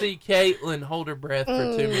want to see Caitlin hold her breath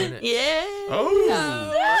for 2 minutes. Yeah.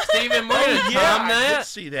 Oh, Steven, we're gonna time that. I did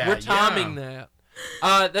see that. We're timing that.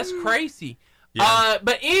 That's crazy. Yeah.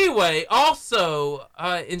 But anyway, also,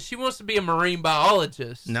 and she wants to be a marine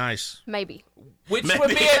biologist. Nice. Maybe. Which would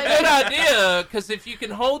be a good idea, because if you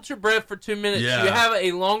can hold your breath for 2 minutes, you have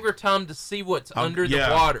a longer time to see what's under the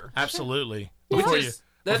water. Absolutely.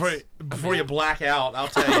 Before you black out, I'll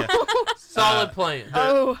tell you. Solid plan.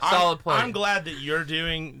 Solid plan. I'm glad that you're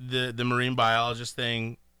doing the marine biologist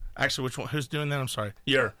thing. Actually, which one? Who's doing that? I'm sorry.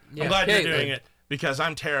 I'm glad you're doing it, because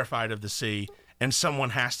I'm terrified of the sea, and someone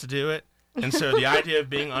has to do it. And so the idea of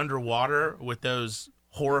being underwater with those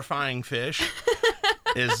horrifying fish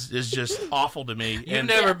is just awful to me. You've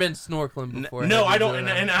never been snorkeling before. No, I don't,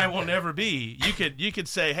 and I will never be. You could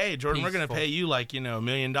say, "Hey, Jordan, we're going to pay you like $1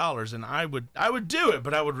 million," and I would do it,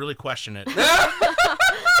 but I would really question it.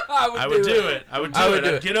 I would do it.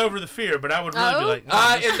 I'd get over the fear, but I would really be like,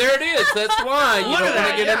 and there it is. That's why you don't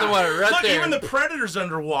want to get in the water. Right Look, there. Even the predator's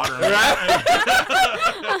underwater. Right?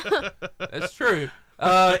 That's true.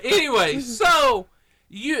 Anyway, so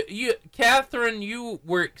you, Catherine, you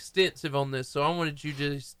were extensive on this, so I wanted you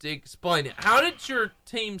to just explain it. How did your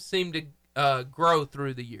team seem to grow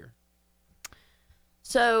through the year?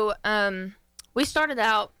 So, we started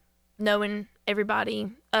out knowing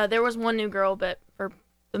everybody. There was one new girl, but for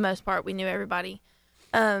the most part, we knew everybody.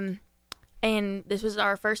 And this was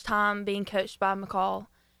our first time being coached by McCall.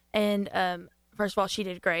 And first of all, she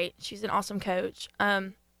did great. She's an awesome coach.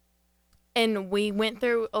 And we went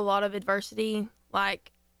through a lot of adversity,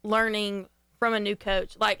 like learning from a new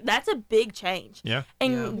coach. Like, that's a big change. Yeah.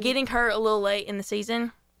 And getting her a little late in the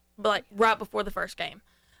season, but like right before the first game.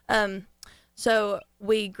 So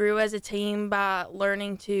we grew as a team by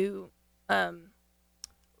learning to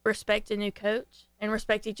respect a new coach and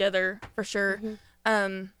respect each other for sure.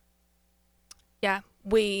 Mm-hmm.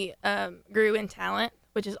 We grew in talent,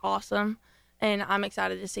 which is awesome. And I'm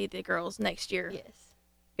excited to see the girls next year. Yes.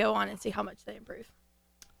 Go on and see how much they improve,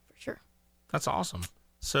 for sure. That's awesome.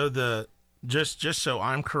 So just so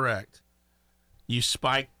I'm correct, you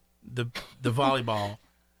spike the volleyball,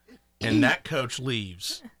 and that coach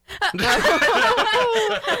leaves.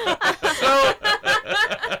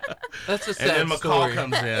 That's a sad and then McCall story.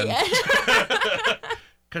 comes in.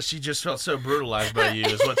 Because she just felt so brutalized by you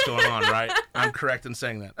is what's going on, right? I'm correct in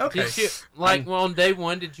saying that. Okay. Did you, on day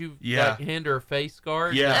one, did you hand her a face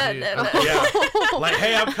guard? Yeah. No. Yeah. Like,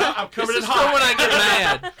 hey, I'm coming in hot. when I get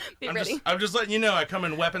mad. I'm just letting you know I come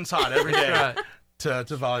in weapons hot every day Right. to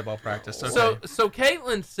volleyball practice. Okay. So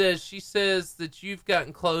Caitlin says that you've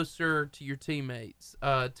gotten closer to your teammates.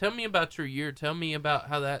 Tell me about your year. Tell me about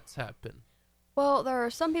how that's happened. Well, there are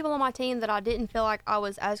some people on my team that I didn't feel like I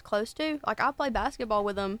was as close to. Like, I played basketball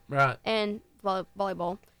with them. Right. And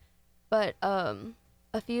volleyball. But a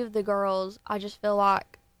few of the girls, I just feel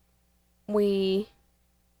like we,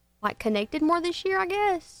 like, connected more this year, I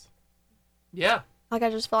guess. Yeah. Like, I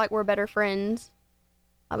just feel like we're better friends.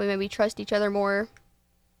 Like, we maybe trust each other more.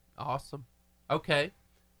 Awesome. Okay.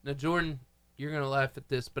 Now, Jordan, you're going to laugh at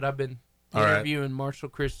this, but I've been All interviewing Marshall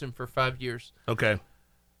Christian for 5 years. Okay.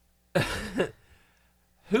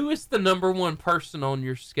 Who is the number one person on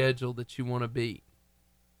your schedule that you want to beat?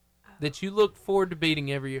 That you look forward to beating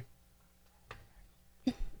every year?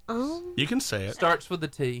 You can say it. Starts with a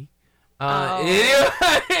T.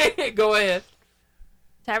 Anyway, go ahead.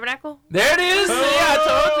 Tabernacle? There it is. Oh, See, I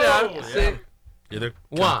told you. Either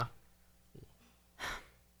Why?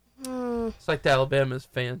 It's like the Alabama's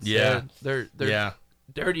fans said. They're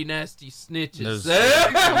dirty, nasty snitches. They're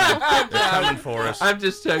coming for us. I'm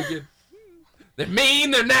just joking. They're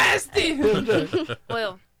mean. They're nasty.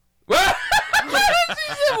 Well. Well,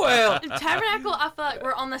 Tabernacle, I feel like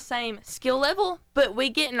we're on the same skill level, but we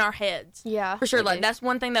get in our heads. Yeah, for sure. Like that's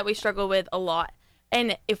one thing that we struggle with a lot.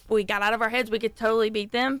 And if we got out of our heads, we could totally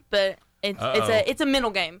beat them. But it's a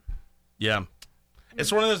mental game. Yeah,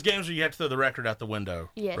 it's one of those games where you have to throw the record out the window.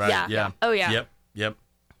 Yes. Right? Yeah. Oh yeah. Yep.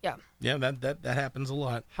 Yeah. Yeah. That happens a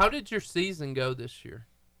lot. How did your season go this year?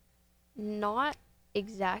 Not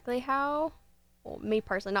exactly how. Well, me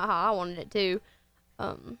personally, not how I wanted it to.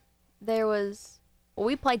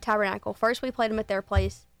 We played Tabernacle. First, we played them at their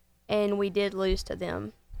place, and we did lose to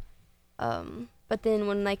them. But then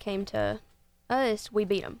when they came to us, we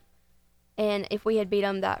beat them. And if we had beat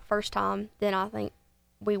them that first time, then I think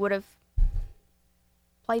we would have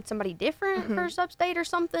played somebody different for Substate or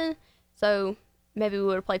something. So maybe we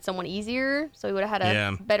would have played someone easier. So we would have had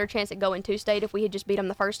a better chance at going to state if we had just beat them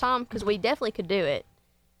the first time, because we definitely could do it.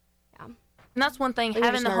 Yeah. And that's one thing,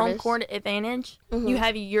 having the home court advantage. You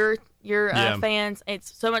have your fans.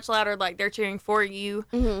 It's so much louder. Like they're cheering for you,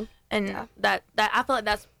 and that I feel like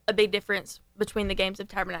that's a big difference between the games of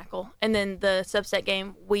Tabernacle and then the Subset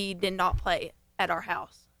game we did not play at our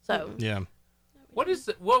house. So what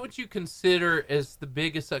would you consider as the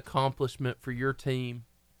biggest accomplishment for your team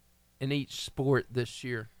in each sport this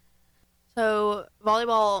year? So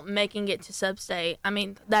volleyball making it to Substate, I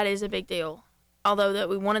mean that is a big deal. Although that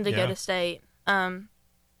we wanted to go to state, and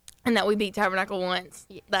that we beat Tabernacle once,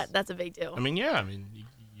 that's a big deal. I mean, you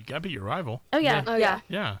got to beat your rival. Oh yeah,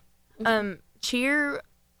 yeah. Cheer,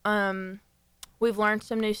 we've learned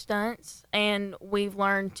some new stunts, and we've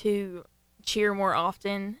learned to cheer more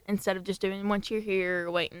often instead of just doing one cheer here,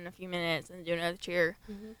 waiting a few minutes, and doing another cheer.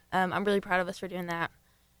 I'm really proud of us for doing that.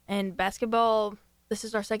 And basketball, this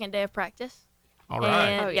is our second day of practice. All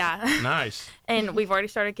right. And, Nice. And we've already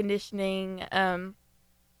started conditioning.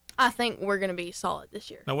 I think we're going to be solid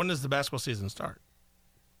this year. Now, when does the basketball season start?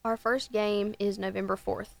 Our first game is November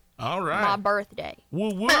 4th. All right. My birthday.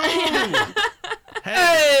 Woo woo!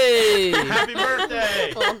 Hey! Happy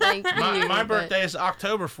birthday! Well, thank you. My birthday is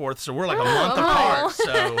October 4th, so we're like a month apart.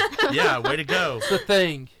 So, yeah, way to go. It's a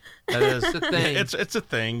thing. That is a thing. It's a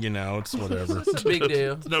thing, It's whatever. It's a big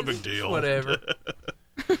deal. It's no big deal. It's whatever.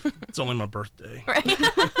 It's only my birthday. Right.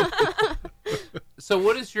 So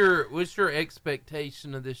what's your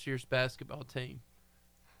expectation of this year's basketball team?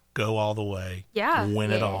 Go all the way. Yeah.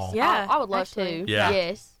 Win it all. Yeah. I would love to. Yeah.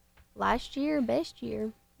 Yes. Last year, best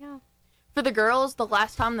year. Yeah. For the girls, the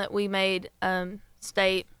last time that we made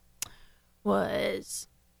state was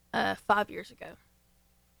 5 years ago.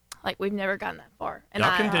 Like, we've never gotten that far. And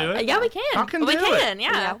Y'all can do it. Yeah, we can. Y'all can we do can, it.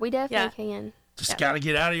 yeah. We definitely can. Just got to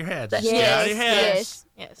get out of your head. Yes. Just get out of your head. Yes.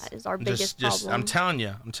 That is our biggest problem. I'm telling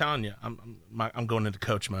you. I'm going into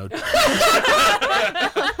coach mode.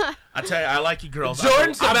 I tell you, I like you girls.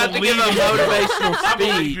 Jordan's about to give a motivational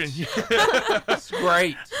speech. It's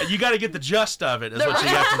great. You got to get the gist of it. Is what you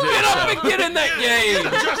have to do. Get up and get in that game.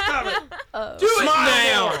 Get the gist of it. Do it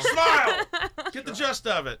now. Smile. Get the gist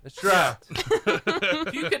of it. That's right.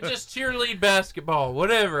 If you could just cheerlead basketball,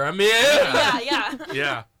 whatever. I mean,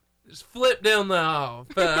 Yeah. Just flip down the aisle.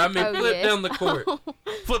 Flip down the court.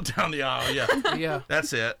 Flip down the aisle. Yeah. Yeah.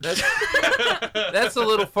 That's it. That's a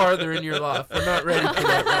little farther in your life. We're not ready for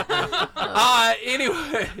that right now.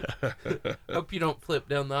 Anyway. Hope you don't flip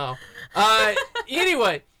down the aisle.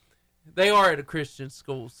 Anyway. They are at a Christian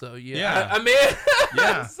school, so yeah.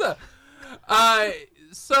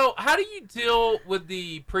 So how do you deal with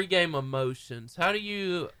the pregame emotions? How do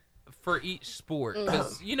you... for each sport,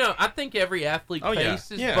 because I think every athlete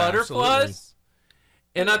faces butterflies, absolutely.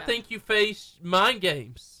 And I think you face mind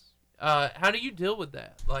games. How do you deal with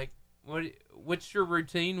that? Like, what's your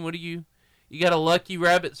routine? What do you got a lucky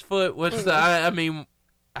rabbit's foot? What's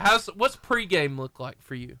what's pregame look like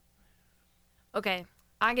for you? Okay,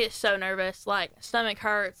 I get so nervous, like stomach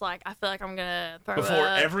hurts, like I feel like I'm gonna throw before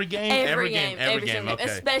up. every game. Every game. Okay.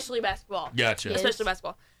 Especially basketball. Gotcha. Yes. Especially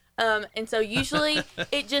basketball. And so usually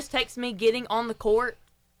it just takes me getting on the court,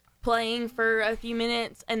 playing for a few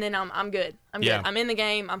minutes, and then I'm good. I'm good. I'm in the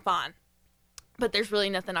game. I'm fine. But there's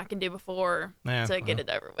really nothing I can do before to get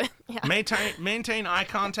it over with. Yeah. Maintain eye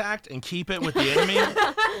contact and keep it with the enemy,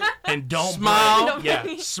 and don't smile.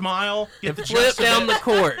 Smile. Get the flip down the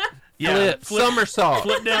court. Flip somersault.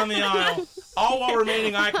 Flip down the aisle. All while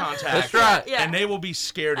remaining eye contact. That's right. Yeah. And they will be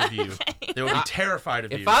scared of you. Okay. They will be terrified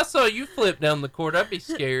of you. If I saw you flip down the court, I'd be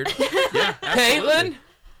scared. Yeah, Caitlin?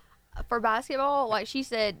 For basketball, like she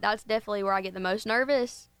said, that's definitely where I get the most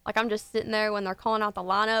nervous. Like, I'm just sitting there when they're calling out the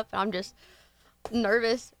lineup, and I'm just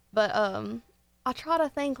nervous. But I try to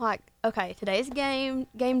think, like, okay, today's game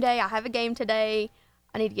day. I have a game today.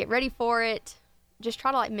 I need to get ready for it. just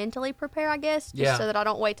try to like mentally prepare, I guess, just so that I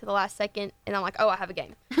don't wait to the last second and I'm like, oh, I have a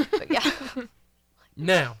game. But yeah.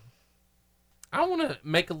 Now, I want to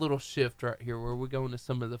make a little shift right here where we're going to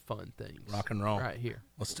some of the fun things. Rock and roll. Right here.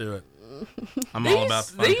 Let's do it. I'm all about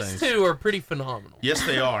the fun things. These two are pretty phenomenal. Yes,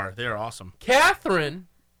 they are. They are awesome. Catherine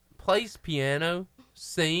plays piano,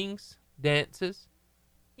 sings, dances.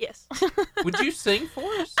 Yes. Would you sing for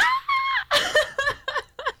us?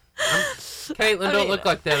 Caitlin, don't look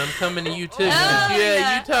like that. I'm coming to you too.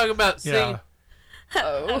 You talk about singing.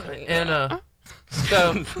 And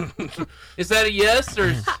so, is that a yes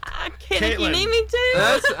or? If you need me to.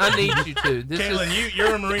 I need you to. Caitlin,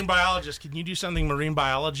 you're a marine biologist. Can you do something marine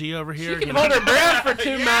biology over here? She can hold her breath for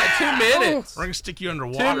 2 minutes. We're gonna stick you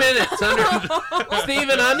underwater. 2 minutes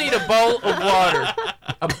Steven, I need a bowl of water.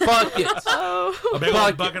 A bucket. A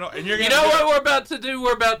big bucket. And you know what we're about to do?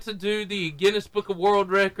 We're about to do the Guinness Book of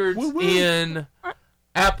World Records in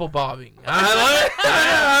apple bobbing.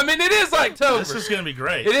 I mean, it is October. This is gonna be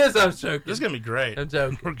great. It is. I'm joking. This is gonna be great. I'm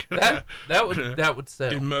joking. That would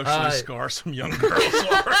sell. Emotionally scar some young girls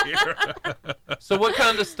over here. So, what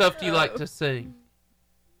kind of stuff do you like to sing?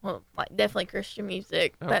 Well, like definitely Christian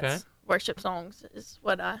music. Okay. That's worship songs is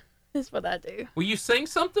what I do. Will you sing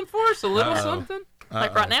something for us? A little something?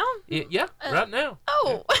 Like right now? Yeah, right now.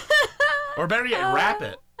 Oh. Or better yet, rap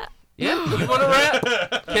it. Yeah, you want to rap?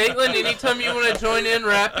 Caitlin, anytime you want to join in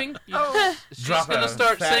rapping, she's going to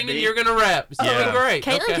start singing, beat. You're going to rap. It's going to be great.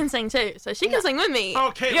 Caitlin can sing too, so she can sing with me.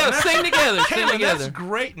 Oh, Caitlin. Yeah, sing together. Caitlin, that's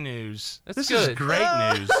great news. This is great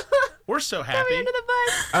news. We're so happy. Under the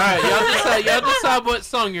bus. All right, y'all decide what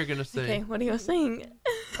song you're going to sing. Okay, what do you want to sing?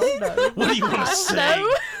 What do you want to sing?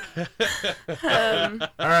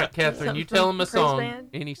 All right, Catherine, you tell them a song.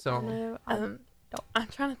 Any song. I'm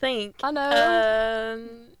trying to think. I know.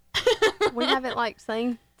 We haven't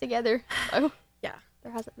sang together, so yeah,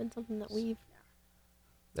 there hasn't been something that we've.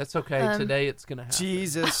 That's okay. Today it's gonna happen.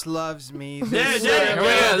 Jesus loves me. There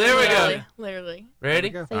we go. Literally.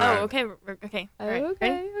 Ready? Okay. Okay.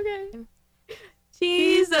 Okay.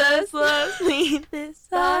 Jesus loves me. This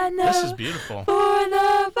I know. This is beautiful. For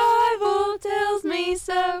the Bible tells me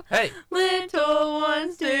so. Hey. Little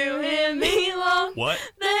ones to him belong. What?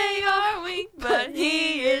 They are weak, but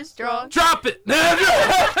he is strong. Drop it.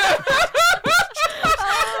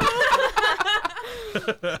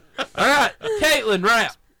 All right, Caitlin,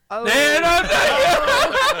 rap.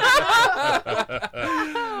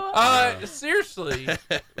 Seriously,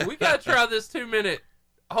 we gotta try this 2 minute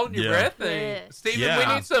hold your breath thing. Yeah. Steven, we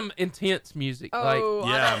need some intense music.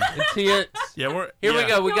 Intense. Yeah, Here we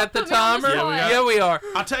go. We got the timer. Yeah, we are.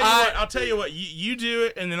 I'll tell you what. You do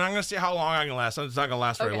it, and then I'm gonna see how long I can last. It's not gonna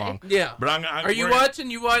last very long. Yeah. But are you watching?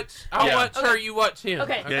 You watch. I'll watch her. You watch him.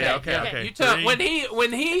 Okay. Okay. You tell when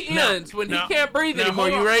he ends when he can't breathe anymore.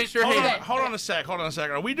 You raise your hand. Hold on a sec.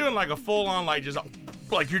 Are we doing a full on just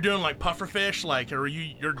you're doing puffer fish or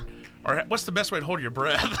or what's the best way to hold your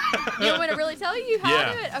breath? You want me to really tell you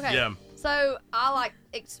how to do it? Okay. Yeah. So I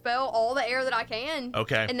expel all the air that I can.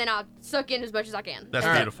 Okay. And then I suck in as much as I can. That's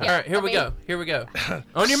beautiful. All right, here we go.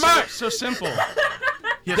 On your mark. So simple.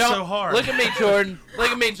 It's so hard. Look at me, Jordan. Look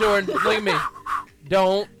at me.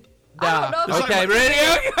 Don't die. Okay, ready?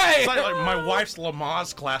 Okay. It's like my wife's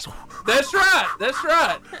Lamaze class. That's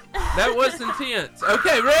right. That was intense.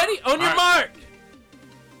 Okay, ready? On your mark.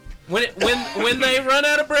 When they run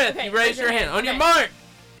out of breath, you raise your hand. On your mark.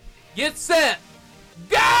 Get set.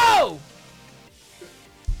 Go!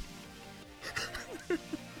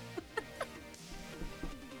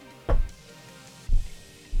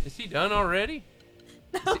 Is he done already?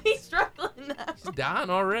 No, he's struggling now. He's dying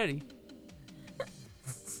already.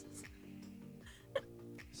 This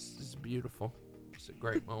is beautiful. It's a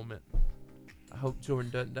great moment. I hope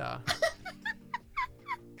Jordan doesn't die.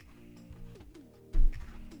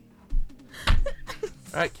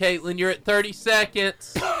 All right, Caitlin, you're at 30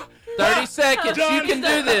 seconds. 30 seconds. Done. You can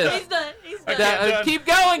do this. He's done. Done. Keep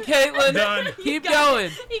going, Caitlin. Done. Keep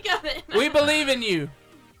going. He got it. We believe in you.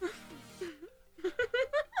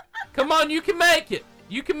 Come on, you can make it.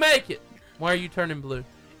 You can make it. Why are you turning blue?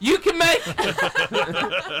 You can make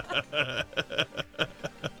it.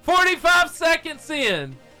 45 seconds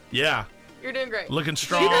in. Yeah. You're doing great. Looking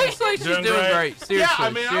strong. She looks like she's doing great. Seriously. Yeah, I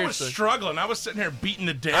mean, seriously. I was struggling. I was sitting here beating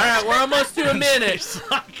the deck. All right, we're almost to a minute.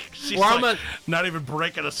 She's not even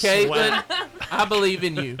breaking a sweat. Caitlin, I believe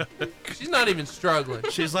in you. She's not even struggling.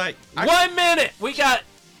 She's like... 1 minute. We got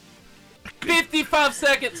 55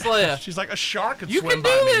 seconds left. She's like a shark could You swim can by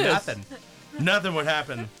do me. this. Nothing would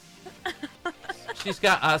happen. She's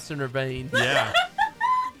got ice in her veins. Yeah.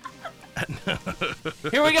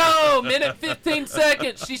 Here we go. Minute 15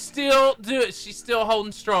 seconds. She's still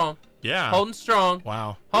holding strong. Yeah. Holding strong.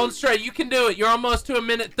 Wow. Holding straight. You can do it. You're almost to a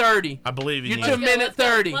minute 30. I believe in you. You're to a minute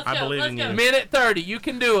 30. I believe in you. Minute 30. You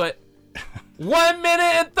can do it. 1 minute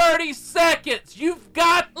and 30 seconds. You've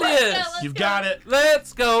got this. You've got it.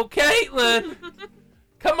 Let's go, Caitlin.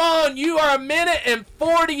 Come on. You are a minute and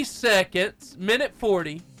 40 seconds. Minute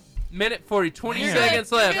 40. Minute 40. 20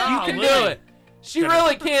 seconds left. You can do it. She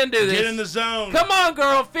really can do this. Get in the zone. Come on,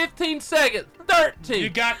 girl. 15 seconds. 13. You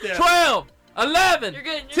got this. 12. 11. You're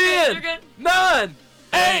good. 10. You're good. 9.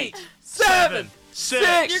 8. 7.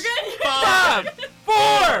 6. You're good. 5.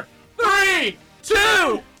 4. 3.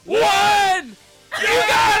 2. 1. You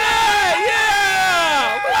got it!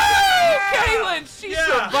 Yeah! Woo! Caitlin, she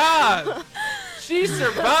survived. She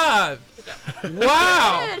survived.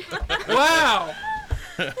 Wow. Wow.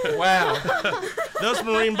 Wow. Those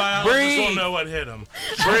marine biologists won't know what hit them.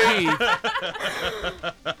 Breathe.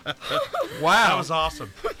 Wow. That was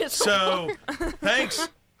awesome. So, thanks.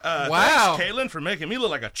 Wow. Thanks, Caitlin, for making me look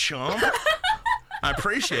like a chump. I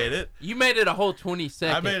appreciate it. You made it a whole 20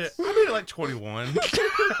 seconds. I made it like 21.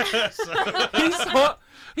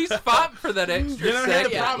 He's fought for that extra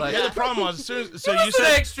second. The problem was, so you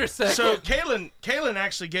said extra second. So Caitlin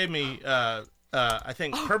actually gave me, I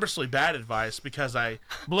think, purposely bad advice because I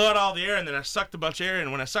blew out all the air and then I sucked a bunch of air,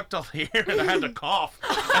 and when I sucked all the air, I had to cough,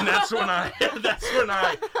 and that's when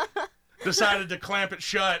I decided to clamp it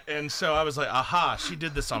shut, and so I was like, aha, she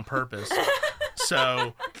did this on purpose.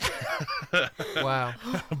 So, wow.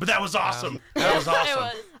 But that was awesome. Wow. That was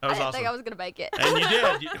awesome. I didn't think I was going to make it. And you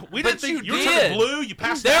did. We didn't think you were did. blue. You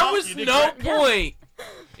passed there out. Was no point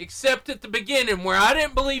except at the beginning where I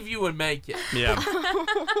didn't believe you would make it. Yeah.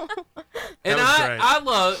 And I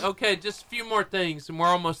love, okay, just a few more things and we're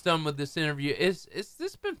almost done with this interview. It's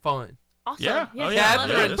this been fun. Awesome. Yeah. Oh,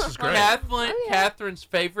 yeah. This is great. Catherine's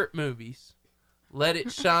favorite movies. Let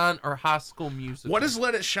It Shine or High School Musical. What is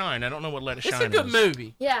Let It Shine? I don't know what Let It Shine is. It's a good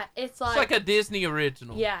movie. Yeah, it's like a Disney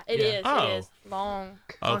original. Yeah, it is. Oh. It is long.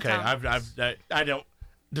 Okay, I don't.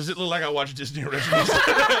 Does it look like I watch Disney originals?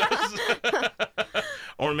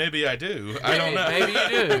 Or maybe I do. I don't know. Maybe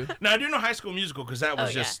you do. Now I do know High School Musical because that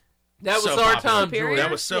was just that was so our popular. time, George.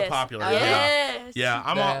 That was so popular. Yes.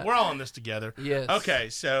 Yeah. We're all in this together. Yes. Okay,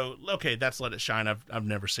 so that's Let It Shine. I've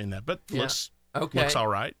never seen that, but looks all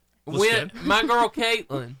right. My girl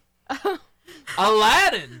Caitlin.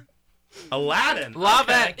 Aladdin. Live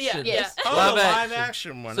action. Yes. Oh, live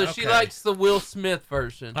action one. So she likes the Will Smith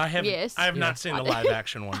version. I have not seen the live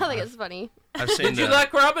action one. I think it's funny. Did you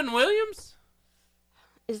like Robin Williams?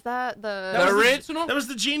 Is that the original? That was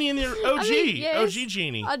the genie in the OG. OG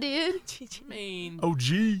genie. I did. I mean, OG.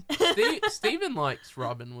 Steven likes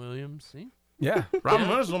Robin Williams. See? Yeah. Robin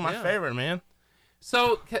Williams is one of my favorite, man.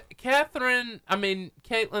 So, Caitlin,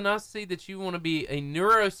 I see that you want to be a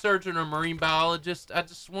neurosurgeon or marine biologist. I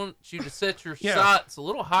just want you to set your sights a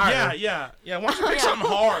little higher. Yeah. Why don't you pick something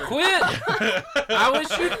hard? Quit. I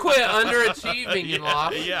wish you'd quit underachieving in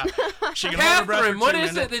life. Yeah. Catherine, what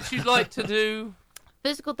is it that you'd like to do?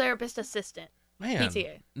 Physical therapist assistant. Man.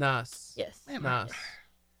 PTA. Nice. Yes. Nice.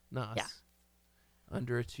 Yeah.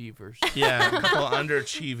 Underachievers. Yeah, a couple of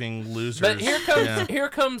underachieving losers. But here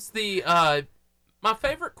comes the my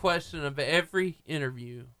favorite question of every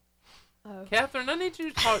interview. Oh. Catherine, I need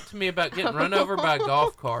you to talk to me about getting run over by a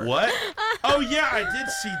golf cart. What? Oh, yeah, I did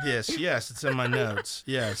see this. Yes, it's in my notes.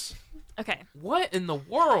 Yes. Okay. What in the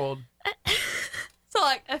world? So,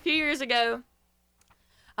 like, a few years ago,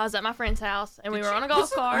 I was at my friend's house, and we were on a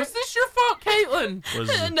golf cart. Was this your fault, Caitlin?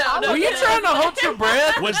 No. Were you trying to hold your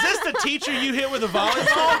breath? Was this the teacher you hit with a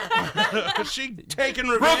volleyball? She taking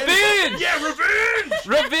revenge? Revenge! Yeah, revenge!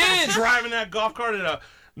 Revenge! Driving that golf cart at a...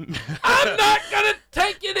 I'm not going to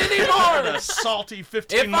take it anymore! A salty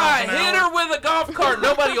 15 miles If an I hour. hit her with a golf cart,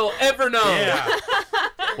 nobody will ever know. Yeah.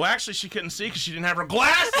 Well, actually, she couldn't see because she didn't have her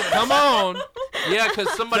glasses. Come on. Yeah, because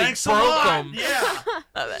somebody broke them. Yeah.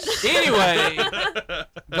 Anyway,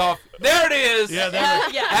 golf. There it is. Yeah,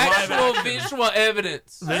 actual visual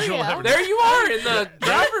evidence. Visual evidence. There you are in the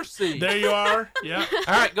driver's seat. There you are. Yeah.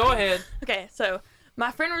 All right, go ahead. Okay, so my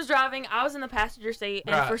friend was driving. I was in the passenger seat,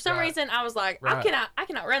 and for some reason, I was like, I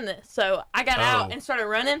cannot run this. So I got out and started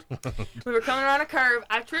running. We were coming around a curve.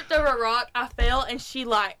 I tripped over a rock. I fell, and she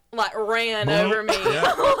like ran over me.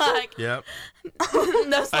 Like,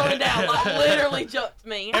 no slowing down. Like, literally jumped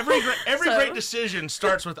me. Every great decision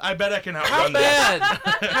starts with, I bet I can outrun this.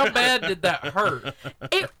 How bad did that hurt?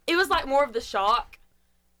 It was like more of the shock.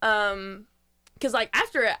 Because like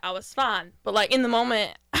after it, I was fine. But like in the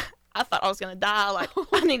moment, I thought I was gonna die. Like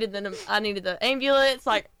I needed the ambulance.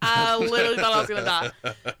 Like I literally thought I was gonna die.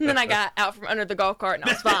 And then I got out from under the golf cart and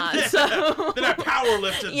I was fine. So then I power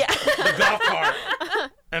lifted the golf cart.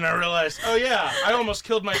 And I realized, oh yeah, I almost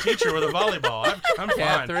killed my teacher with a volleyball. I'm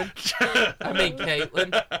Catherine. fine. I mean,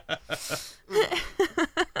 Caitlin.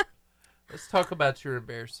 Let's talk about your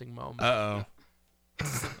embarrassing moment. Uh-oh.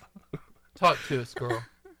 Talk to us, girl.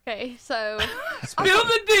 Okay, so Spill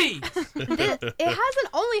the deeds. it hasn't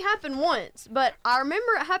only happened once, but I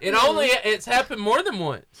remember it happened. It's happened more than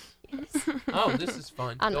once. Yes. Oh, this is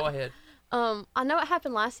fun. Go ahead. I know it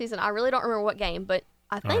happened last season. I really don't remember what game, but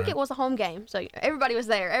I think it was a home game, so everybody was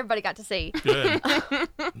there. Everybody got to see. Good.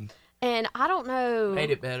 And I don't know. Made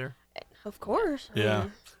it better. Of course. Yeah.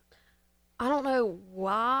 I don't know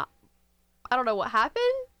why. I don't know what happened.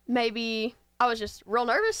 Maybe I was just real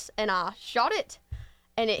nervous and I shot it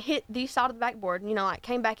and it hit the side of the backboard. You know, like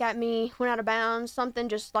came back at me, went out of bounds, something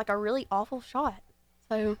just like a really awful shot.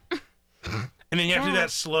 So. And then you have to do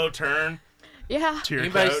that slow turn. Yeah. To your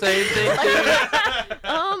Anybody coach. say anything?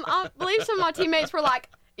 I believe some of my teammates were like,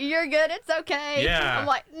 "You're good, it's okay." Yeah. I'm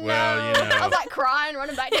like, "No." Well, you know. I was like crying,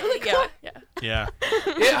 running back down the court. Yeah.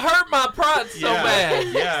 It hurt my pride so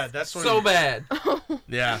bad. Yeah, that's what. So bad.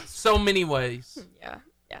 Yeah. So many ways. Yeah.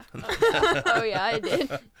 Oh yeah, I did.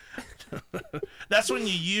 That's when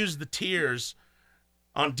you use the tears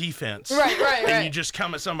on defense. Right. And you just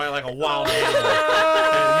come at somebody like a wild animal.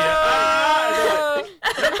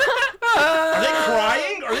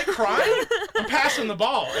 Are they crying? I'm passing the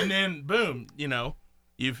ball, and then boom,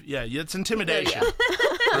 it's intimidation.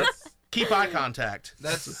 Keep eye contact.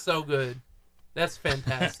 That's so good. That's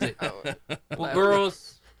fantastic. Well,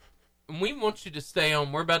 girls, we want you to stay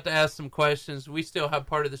on. We're about to ask some questions. We still have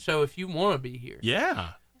part of the show if you want to be here. Yeah.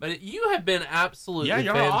 But you have been absolutely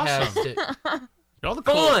y'all fantastic. Awesome. Y'all the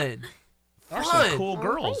Fun. Some cool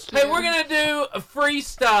girls. Hey, we're going to do a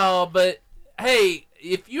freestyle, but hey,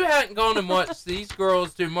 if you hadn't gone and watched these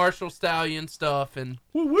girls do Marshall Stallion stuff and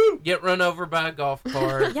get run over by a golf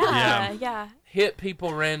cart. Yeah. Hit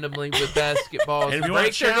people randomly with basketballs. And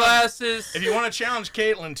break their glasses. If you want to challenge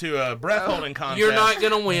Caitlin to a breath holding contest, you're not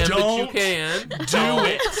going to win, but you can. Do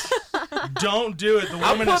it. Don't do it. The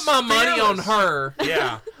woman I'll put my money on her.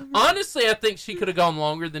 Yeah. Honestly, I think she could have gone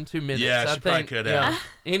longer than 2 minutes. Yeah, she probably could have. Yeah.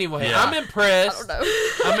 Anyway, I'm impressed. I don't know.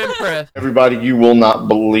 I'm impressed. Everybody, you will not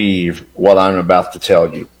believe what I'm about to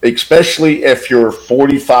tell you, especially if you're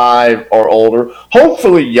 45 or older,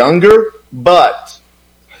 hopefully younger, but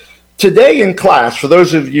today in class, for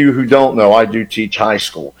those of you who don't know, I do teach high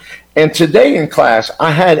school. And today in class,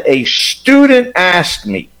 I had a student ask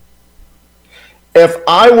me if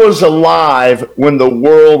I was alive when the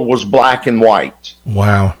world was black and white.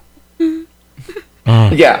 Wow.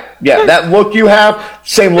 Yeah. That look you have,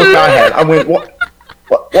 same look I had. I went,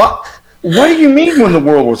 what do you mean when the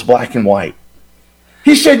world was black and white?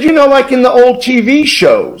 He said, like in the old TV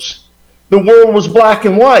shows, the world was black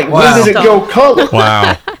and white. Wow. When did it go color?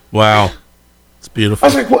 Wow. It's beautiful. I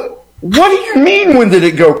was like, what do you mean when did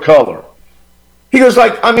it go color? He goes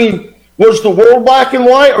was the world black and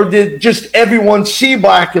white or did just everyone see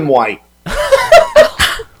black and white?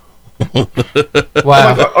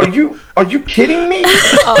 Wow. Like, are you kidding me?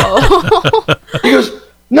 Oh. He goes,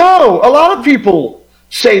 no, a lot of people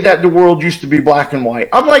say that the world used to be black and white.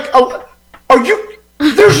 I'm like,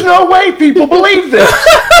 there's no way people believe this.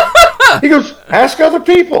 He goes, ask other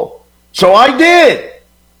people. So I did.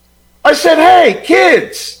 I said, hey,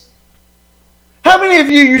 kids, how many of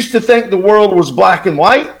you used to think the world was black and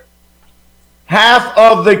white? Half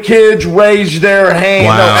of the kids raised their hand.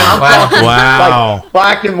 Wow. No, I'm talking like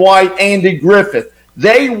black and white Andy Griffith.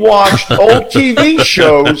 They watched old TV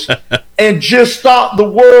shows and just thought the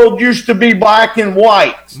world used to be black and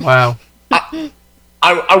white. Wow.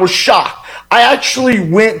 I was shocked. I actually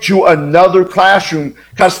went to another classroom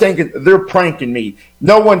because I was thinking, they're pranking me.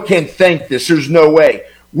 No one can think this. There's no way.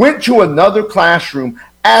 Went to another classroom,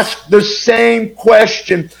 asked the same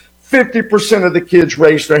question. 50% of the kids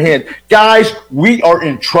raised their hand. Guys, we are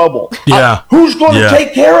in trouble. Yeah. Who's going to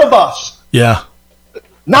take care of us? Yeah.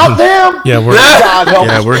 Not them. Yeah, God help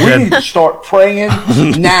us. we're We dead. need to start praying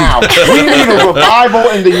now. We need a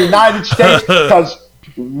revival in the United States because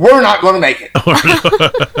we're not going to make it.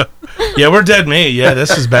 Yeah, we're dead meat. Yeah,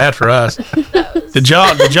 this is bad for us. Did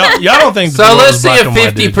y'all don't think So let's see if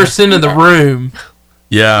 50% of the room.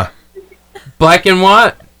 Yeah. Black and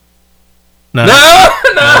white? No. No.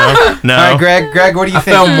 All right, Greg, what do you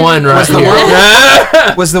think? I found one right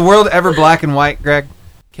here. Was the world ever black and white, Greg?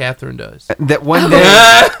 Catherine does. That one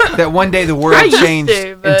day the world changed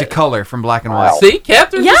into color from black and white. See,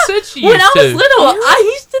 Catherine just said she used to. When I was little,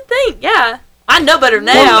 I used to think, I know better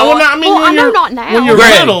now. I know not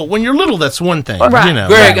now. When you're little, that's one thing.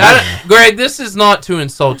 Right. Greg, this is not to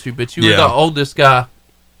insult you, but you were the oldest guy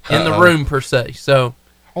in the room per se. So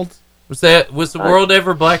Was the world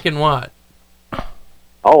ever black and white?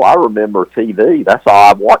 Oh, I remember TV. That's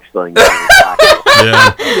all I've watched things.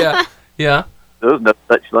 Yeah. There's no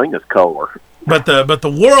such thing as color. But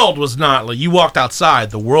the world was not like you walked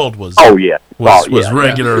outside. The world was. Oh yeah, was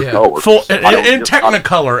regular, full in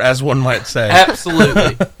Technicolor, as one might say.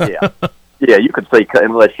 Absolutely. Yeah, you could see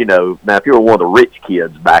unless now if you were one of the rich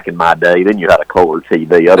kids back in my day, then you had a color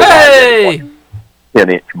TV. Otherwise,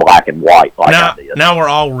 10-inch black and white like I did. Now we're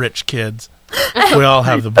all rich kids. We all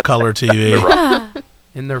have the color TV.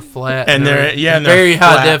 And they're flat. And they're very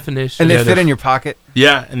high definition. And they fit in your pocket.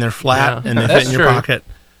 Yeah, and they're flat and they fit in your pocket.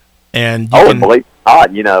 And believe it or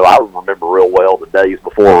not, I remember real well the days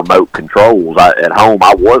before remote controls. At home,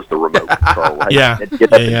 I was the remote control.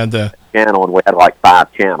 The channel, and we had like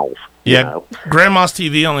 5 channels. Yeah, Grandma's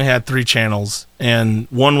TV only had 3 channels, and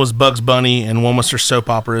one was Bugs Bunny, and one was her soap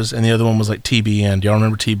operas, and the other one was like TBN. Do y'all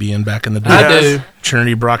remember TBN back in the day? I do.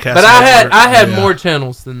 Trinity Broadcast. But I had more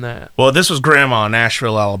channels than that. Well, this was Grandma in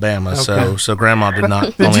Nashville, Alabama, so Grandma did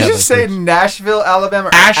not. Did you just say Nashville, Alabama,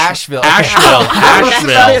 or Asheville? Asheville.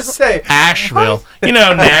 You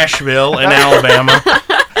know, Nashville in Alabama.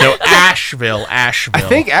 No, Asheville. I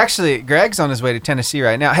think actually Greg's on his way to Tennessee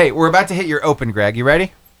right now. Hey, we're about to hit your open, Greg. You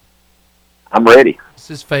ready? I'm ready. It's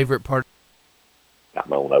his favorite part. Got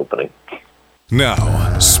my own opening.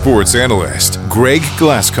 Now, sports analyst Greg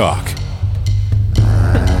Glasscock.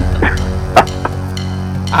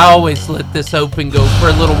 I always let this open go for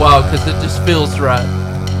a little while because it just feels right.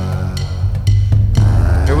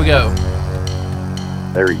 Here we go.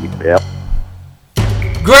 There you go.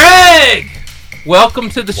 Greg! Welcome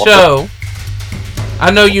to the show.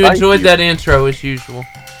 I know you enjoyed that intro as usual.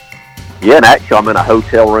 Yeah, and actually I'm in a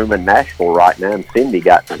hotel room in Nashville right now, and Cindy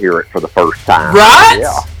got to hear it for the first time. Right?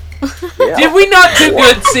 Yeah. Did we not do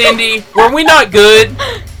good, Cindy? Were we not good?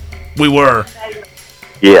 We were.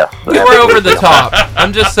 Yes. We were over the top.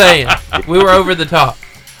 I'm just saying. We were over the top.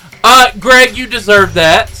 Greg, you deserved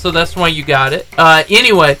that, so that's why you got it.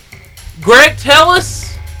 Anyway, Greg, tell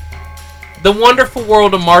us the wonderful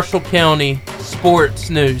world of Marshall County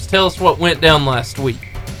sports news. Tell us what went down last week.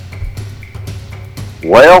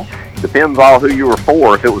 Well, depends on who you were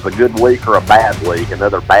for, if it was a good week or a bad week.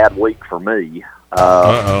 Another bad week for me.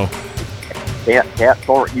 Cats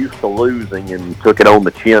aren't used to losing and took it on the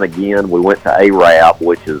chin again. We went to Arab,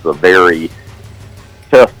 which is a very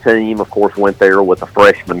tough team. Of course, went there with a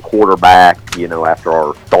freshman quarterback, after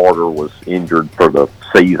our starter was injured for the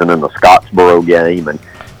season in the Scottsboro game. And,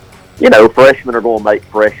 freshmen are going to make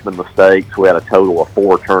freshman mistakes. We had a total of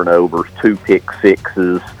 4 turnovers, 2 pick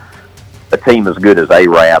sixes. A team as good as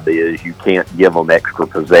Arab is, you can't give them extra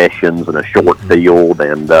possessions in a short field.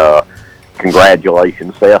 And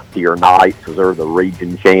congratulations, Seth, to your Knights, as they're the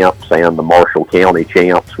region champs and the Marshall County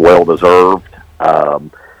champs, well deserved.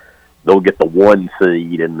 They'll get the 1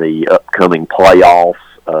 seed in the upcoming playoffs.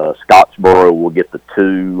 Scottsboro will get the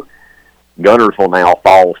 2. Guntersville now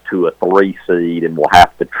falls to a 3 seed and will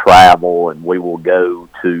have to travel, and we will go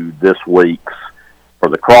to this week's. For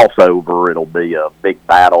the crossover, it'll be a big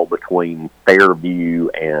battle between Fairview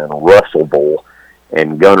and Russellville,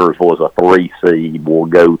 and Guntersville is a 3 seed. Will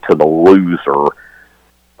go to the loser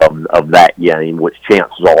of that game, which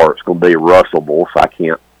chances are it's going to be Russellville, so I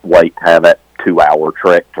can't wait to have that 2-hour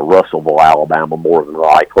trek to Russellville, Alabama, more than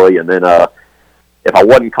likely. And then if I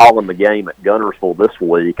wasn't calling the game at Guntersville this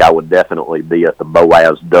week, I would definitely be at the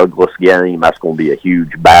Boaz-Douglas game. That's going to be a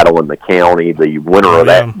huge battle in the county. The winner of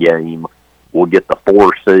that game will get the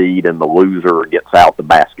 4 seed, and the loser gets out the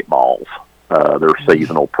basketballs. Their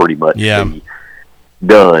season will pretty much be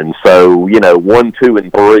done. So, 1, 2,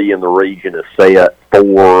 and 3 in the region is set.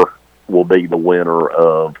 4 will be the winner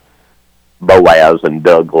of Boaz and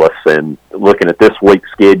Douglas. And looking at this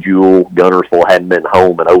week's schedule, Guntersville hadn't been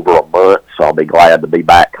home in over a month, so I'll be glad to be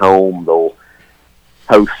back home. They'll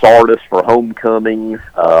host Sardis for homecoming.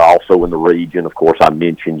 Also in the region, of course, I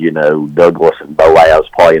mentioned, Douglas and Boaz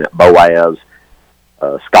playing at Boaz.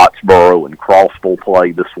 Scottsboro and Crossville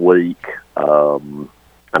play this week. And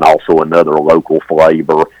also another local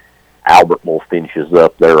flavor. Albertville finishes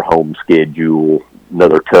up their home schedule.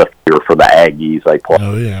 Another tough year for the Aggies. They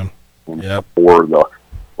play for the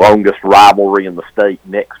longest rivalry in the state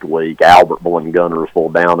next week, Albertville and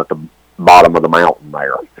Guntersville down at the bottom of the mountain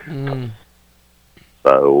there.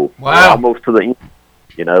 So, almost to the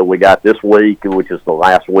end. We got this week, which is the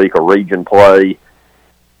last week of region play.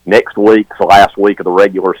 Next week's the last week of the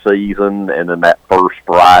regular season, and then that first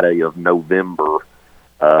Friday of November,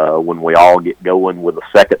 when we all get going with the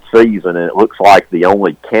second season. And it looks like the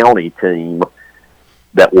only county team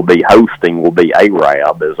that will be hosting will be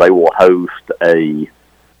Arab, as they will host a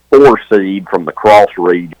 4 seed from the Cross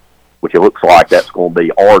region, which which it looks like that's going to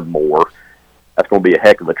be Ardmore. That's going to be a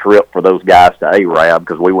heck of a trip for those guys to Arab,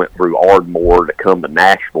 because we went through Ardmore to come to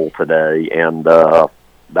Nashville today, and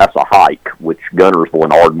that's a hike, which Guntersville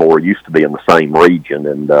and Ardmore used to be in the same region.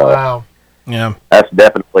 And wow. Yeah, that's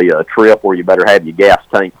definitely a trip where you better have your gas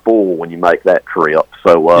tank full when you make that trip.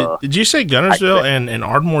 So, did you say Guntersville and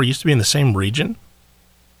Ardmore used to be in the same region?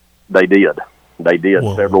 They did. They did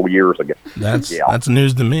several years ago. That's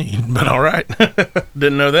news to me, but all right.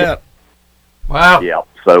 Didn't know that. Wow. Yeah.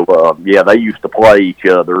 So, they used to play each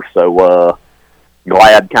other. So,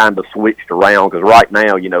 glad kind of switched around, because right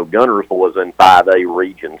now, Guntersville is in 5A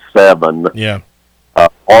Region 7. Yeah.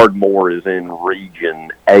 Ardmore is in Region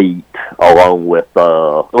 8, along with,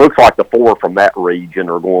 it looks like the 4 from that region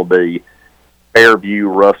are going to be Fairview,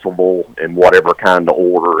 Russellville, in whatever kind of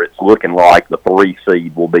order. It's looking like the 3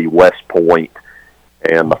 seed will be West Point,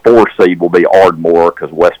 and the 4 seed will be Ardmore,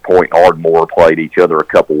 because West Point and Ardmore played each other a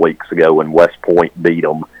couple weeks ago, and West Point beat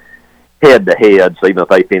them head-to-head. So even if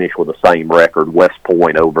they finish with the same record, West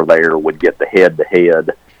Point over there would get the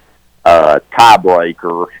head-to-head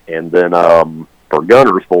tiebreaker. And then for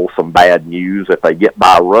Guntersville, some bad news. If they get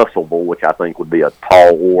by Russellville, which I think would be a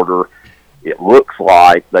tall order, it looks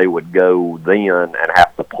like they would go then and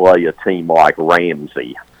have to play a team like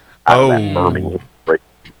Ramsey. Oh.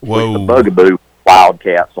 Whoa. The bugaboo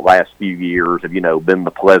Wildcats the last few years have, been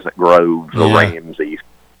the Pleasant Groves, the Ramseys,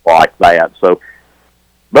 like that. So,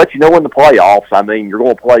 but in the playoffs, I mean, you're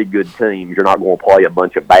going to play good teams. You're not going to play a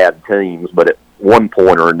bunch of bad teams, but at one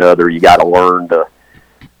point or another, you got to learn to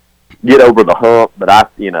get over the hump.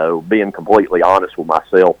 But being completely honest with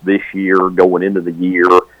myself, this year, going into the year,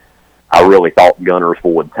 I really thought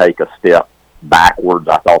Guntersville would take a step backwards.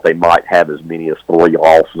 I thought they might have as many as 3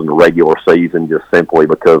 losses in the regular season, just simply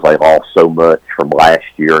because they lost so much from last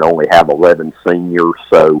year and only have 11 seniors.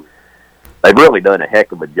 So they've really done a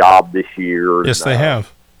heck of a job this year. Yes, they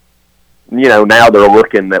have. Now they're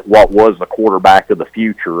looking at what was the quarterback of the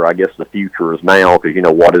future. I guess the future is now, because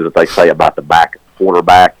what is it they say about the back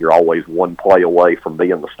quarterback? You're always one play away from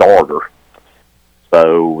being the starter.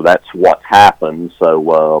 So that's what's happened.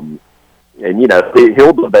 So,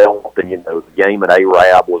 he'll develop, and, the game at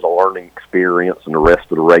Arab was a learning experience, and the rest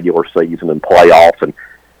of the regular season and playoffs. And,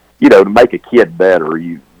 to make a kid better,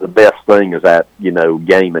 the best thing is that,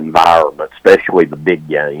 game environment, especially the big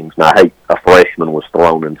games. And I hate a freshman was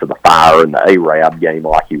thrown into the fire in the Arab game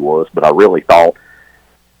like he was, but I really thought,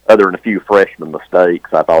 other than a few freshman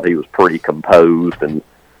mistakes, I thought he was pretty composed and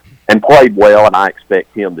played well, and I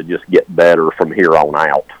expect him to just get better from here on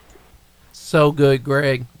out. So good,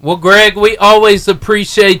 Greg. Well, Greg, we always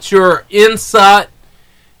appreciate your insight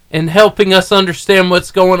and helping us understand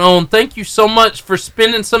what's going on. Thank you so much for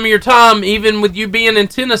spending some of your time, even with you being in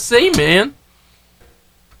Tennessee, man.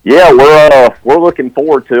 Yeah, we're looking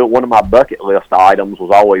forward to it. One of my bucket list items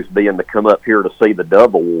was always being to come up here to see the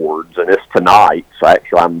Dove Awards, and it's tonight. So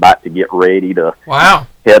actually, I'm about to get ready to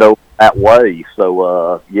head over that way.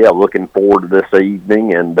 So, looking forward to this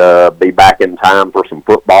evening, and be back in time for some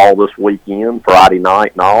football this weekend, Friday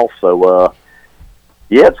night and all. So,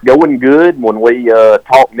 it's going good. When we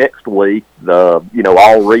talk next week,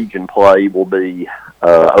 all region play will be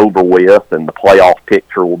over with, and the playoff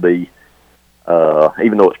picture will be,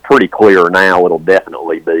 even though it's pretty clear now, it'll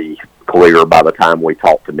definitely be clear by the time we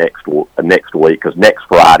talk to next week, because next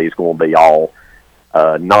Friday is going to be all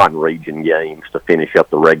non-region games to finish up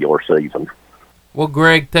the regular season. Well,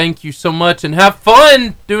 Greg, thank you so much, and have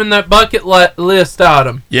fun doing that bucket list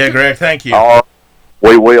item. Yeah, Greg, thank you.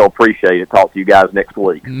 We will. Appreciate it. Talk to you guys next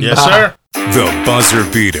week. Yes, sir. The Buzzer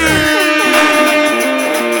Beater.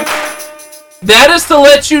 That is to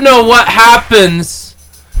let you know what happens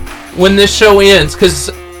when this show ends, because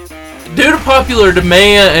due to popular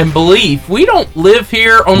demand and belief, we don't live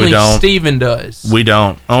here. Only Steven does. We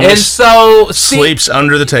don't. Only and so sleeps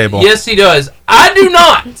under the table. Yes, he does. I do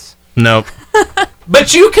not. Nope.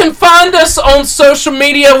 But you can find us on social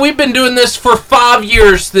media. We've been doing this for 5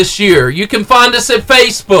 years this year. You can find us at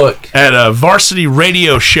Facebook. At Varsity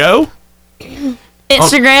Radio Show.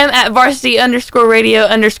 Instagram at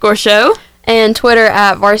varsity_radio_show. And Twitter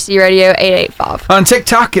at Varsity Radio 885. On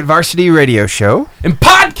TikTok at Varsity Radio Show. And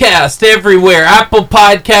podcast everywhere. Apple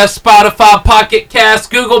Podcasts, Spotify, Pocket Cast,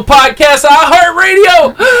 Google Podcasts,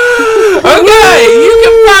 iHeartRadio. Okay, you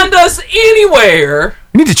can find us anywhere.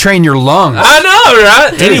 You need to train your lungs. I know,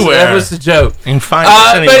 right? Anywhere. That was the joke. You can find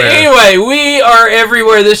us anywhere. But anyway, we are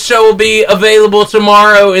everywhere. This show will be available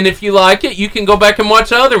tomorrow, and if you like it, you can go back and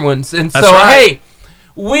watch other ones. And so, hey,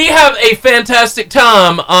 We have a fantastic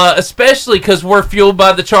time, especially because we're fueled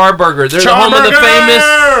by the Charburger. They're the home of the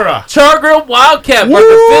famous Char Grilled Wildcat Burger,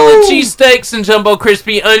 Philly cheesesteaks and jumbo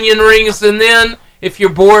crispy onion rings. And then, if you're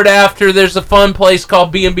bored after, there's a fun place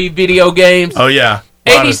called B&B Video Games. Oh, yeah.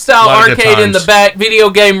 80s style arcade in the back, video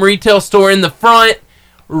game retail store in the front.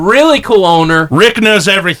 Really cool owner. Rick knows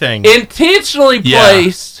everything. Intentionally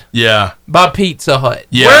placed by Pizza Hut.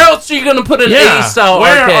 Yeah. Where else are you going to put an 80s style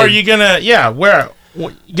arcade? Where are you going to,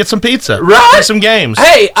 get some pizza. Right? Play some games.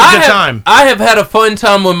 Hey, I have had a fun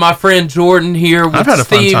time with my friend Jordan here, with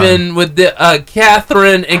Steven, with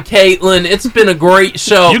Catherine and Caitlin. It's been a great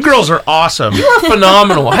show. You girls are awesome. You are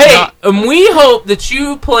phenomenal. Hey, and we hope that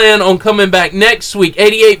you plan on coming back next week,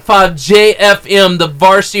 88.5 JFM, the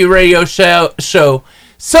Varsity Radio Show.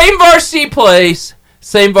 Same varsity place,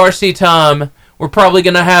 same varsity time. We're probably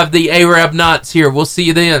going to have the Arab Knots here. We'll see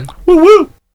you then. Woo-woo.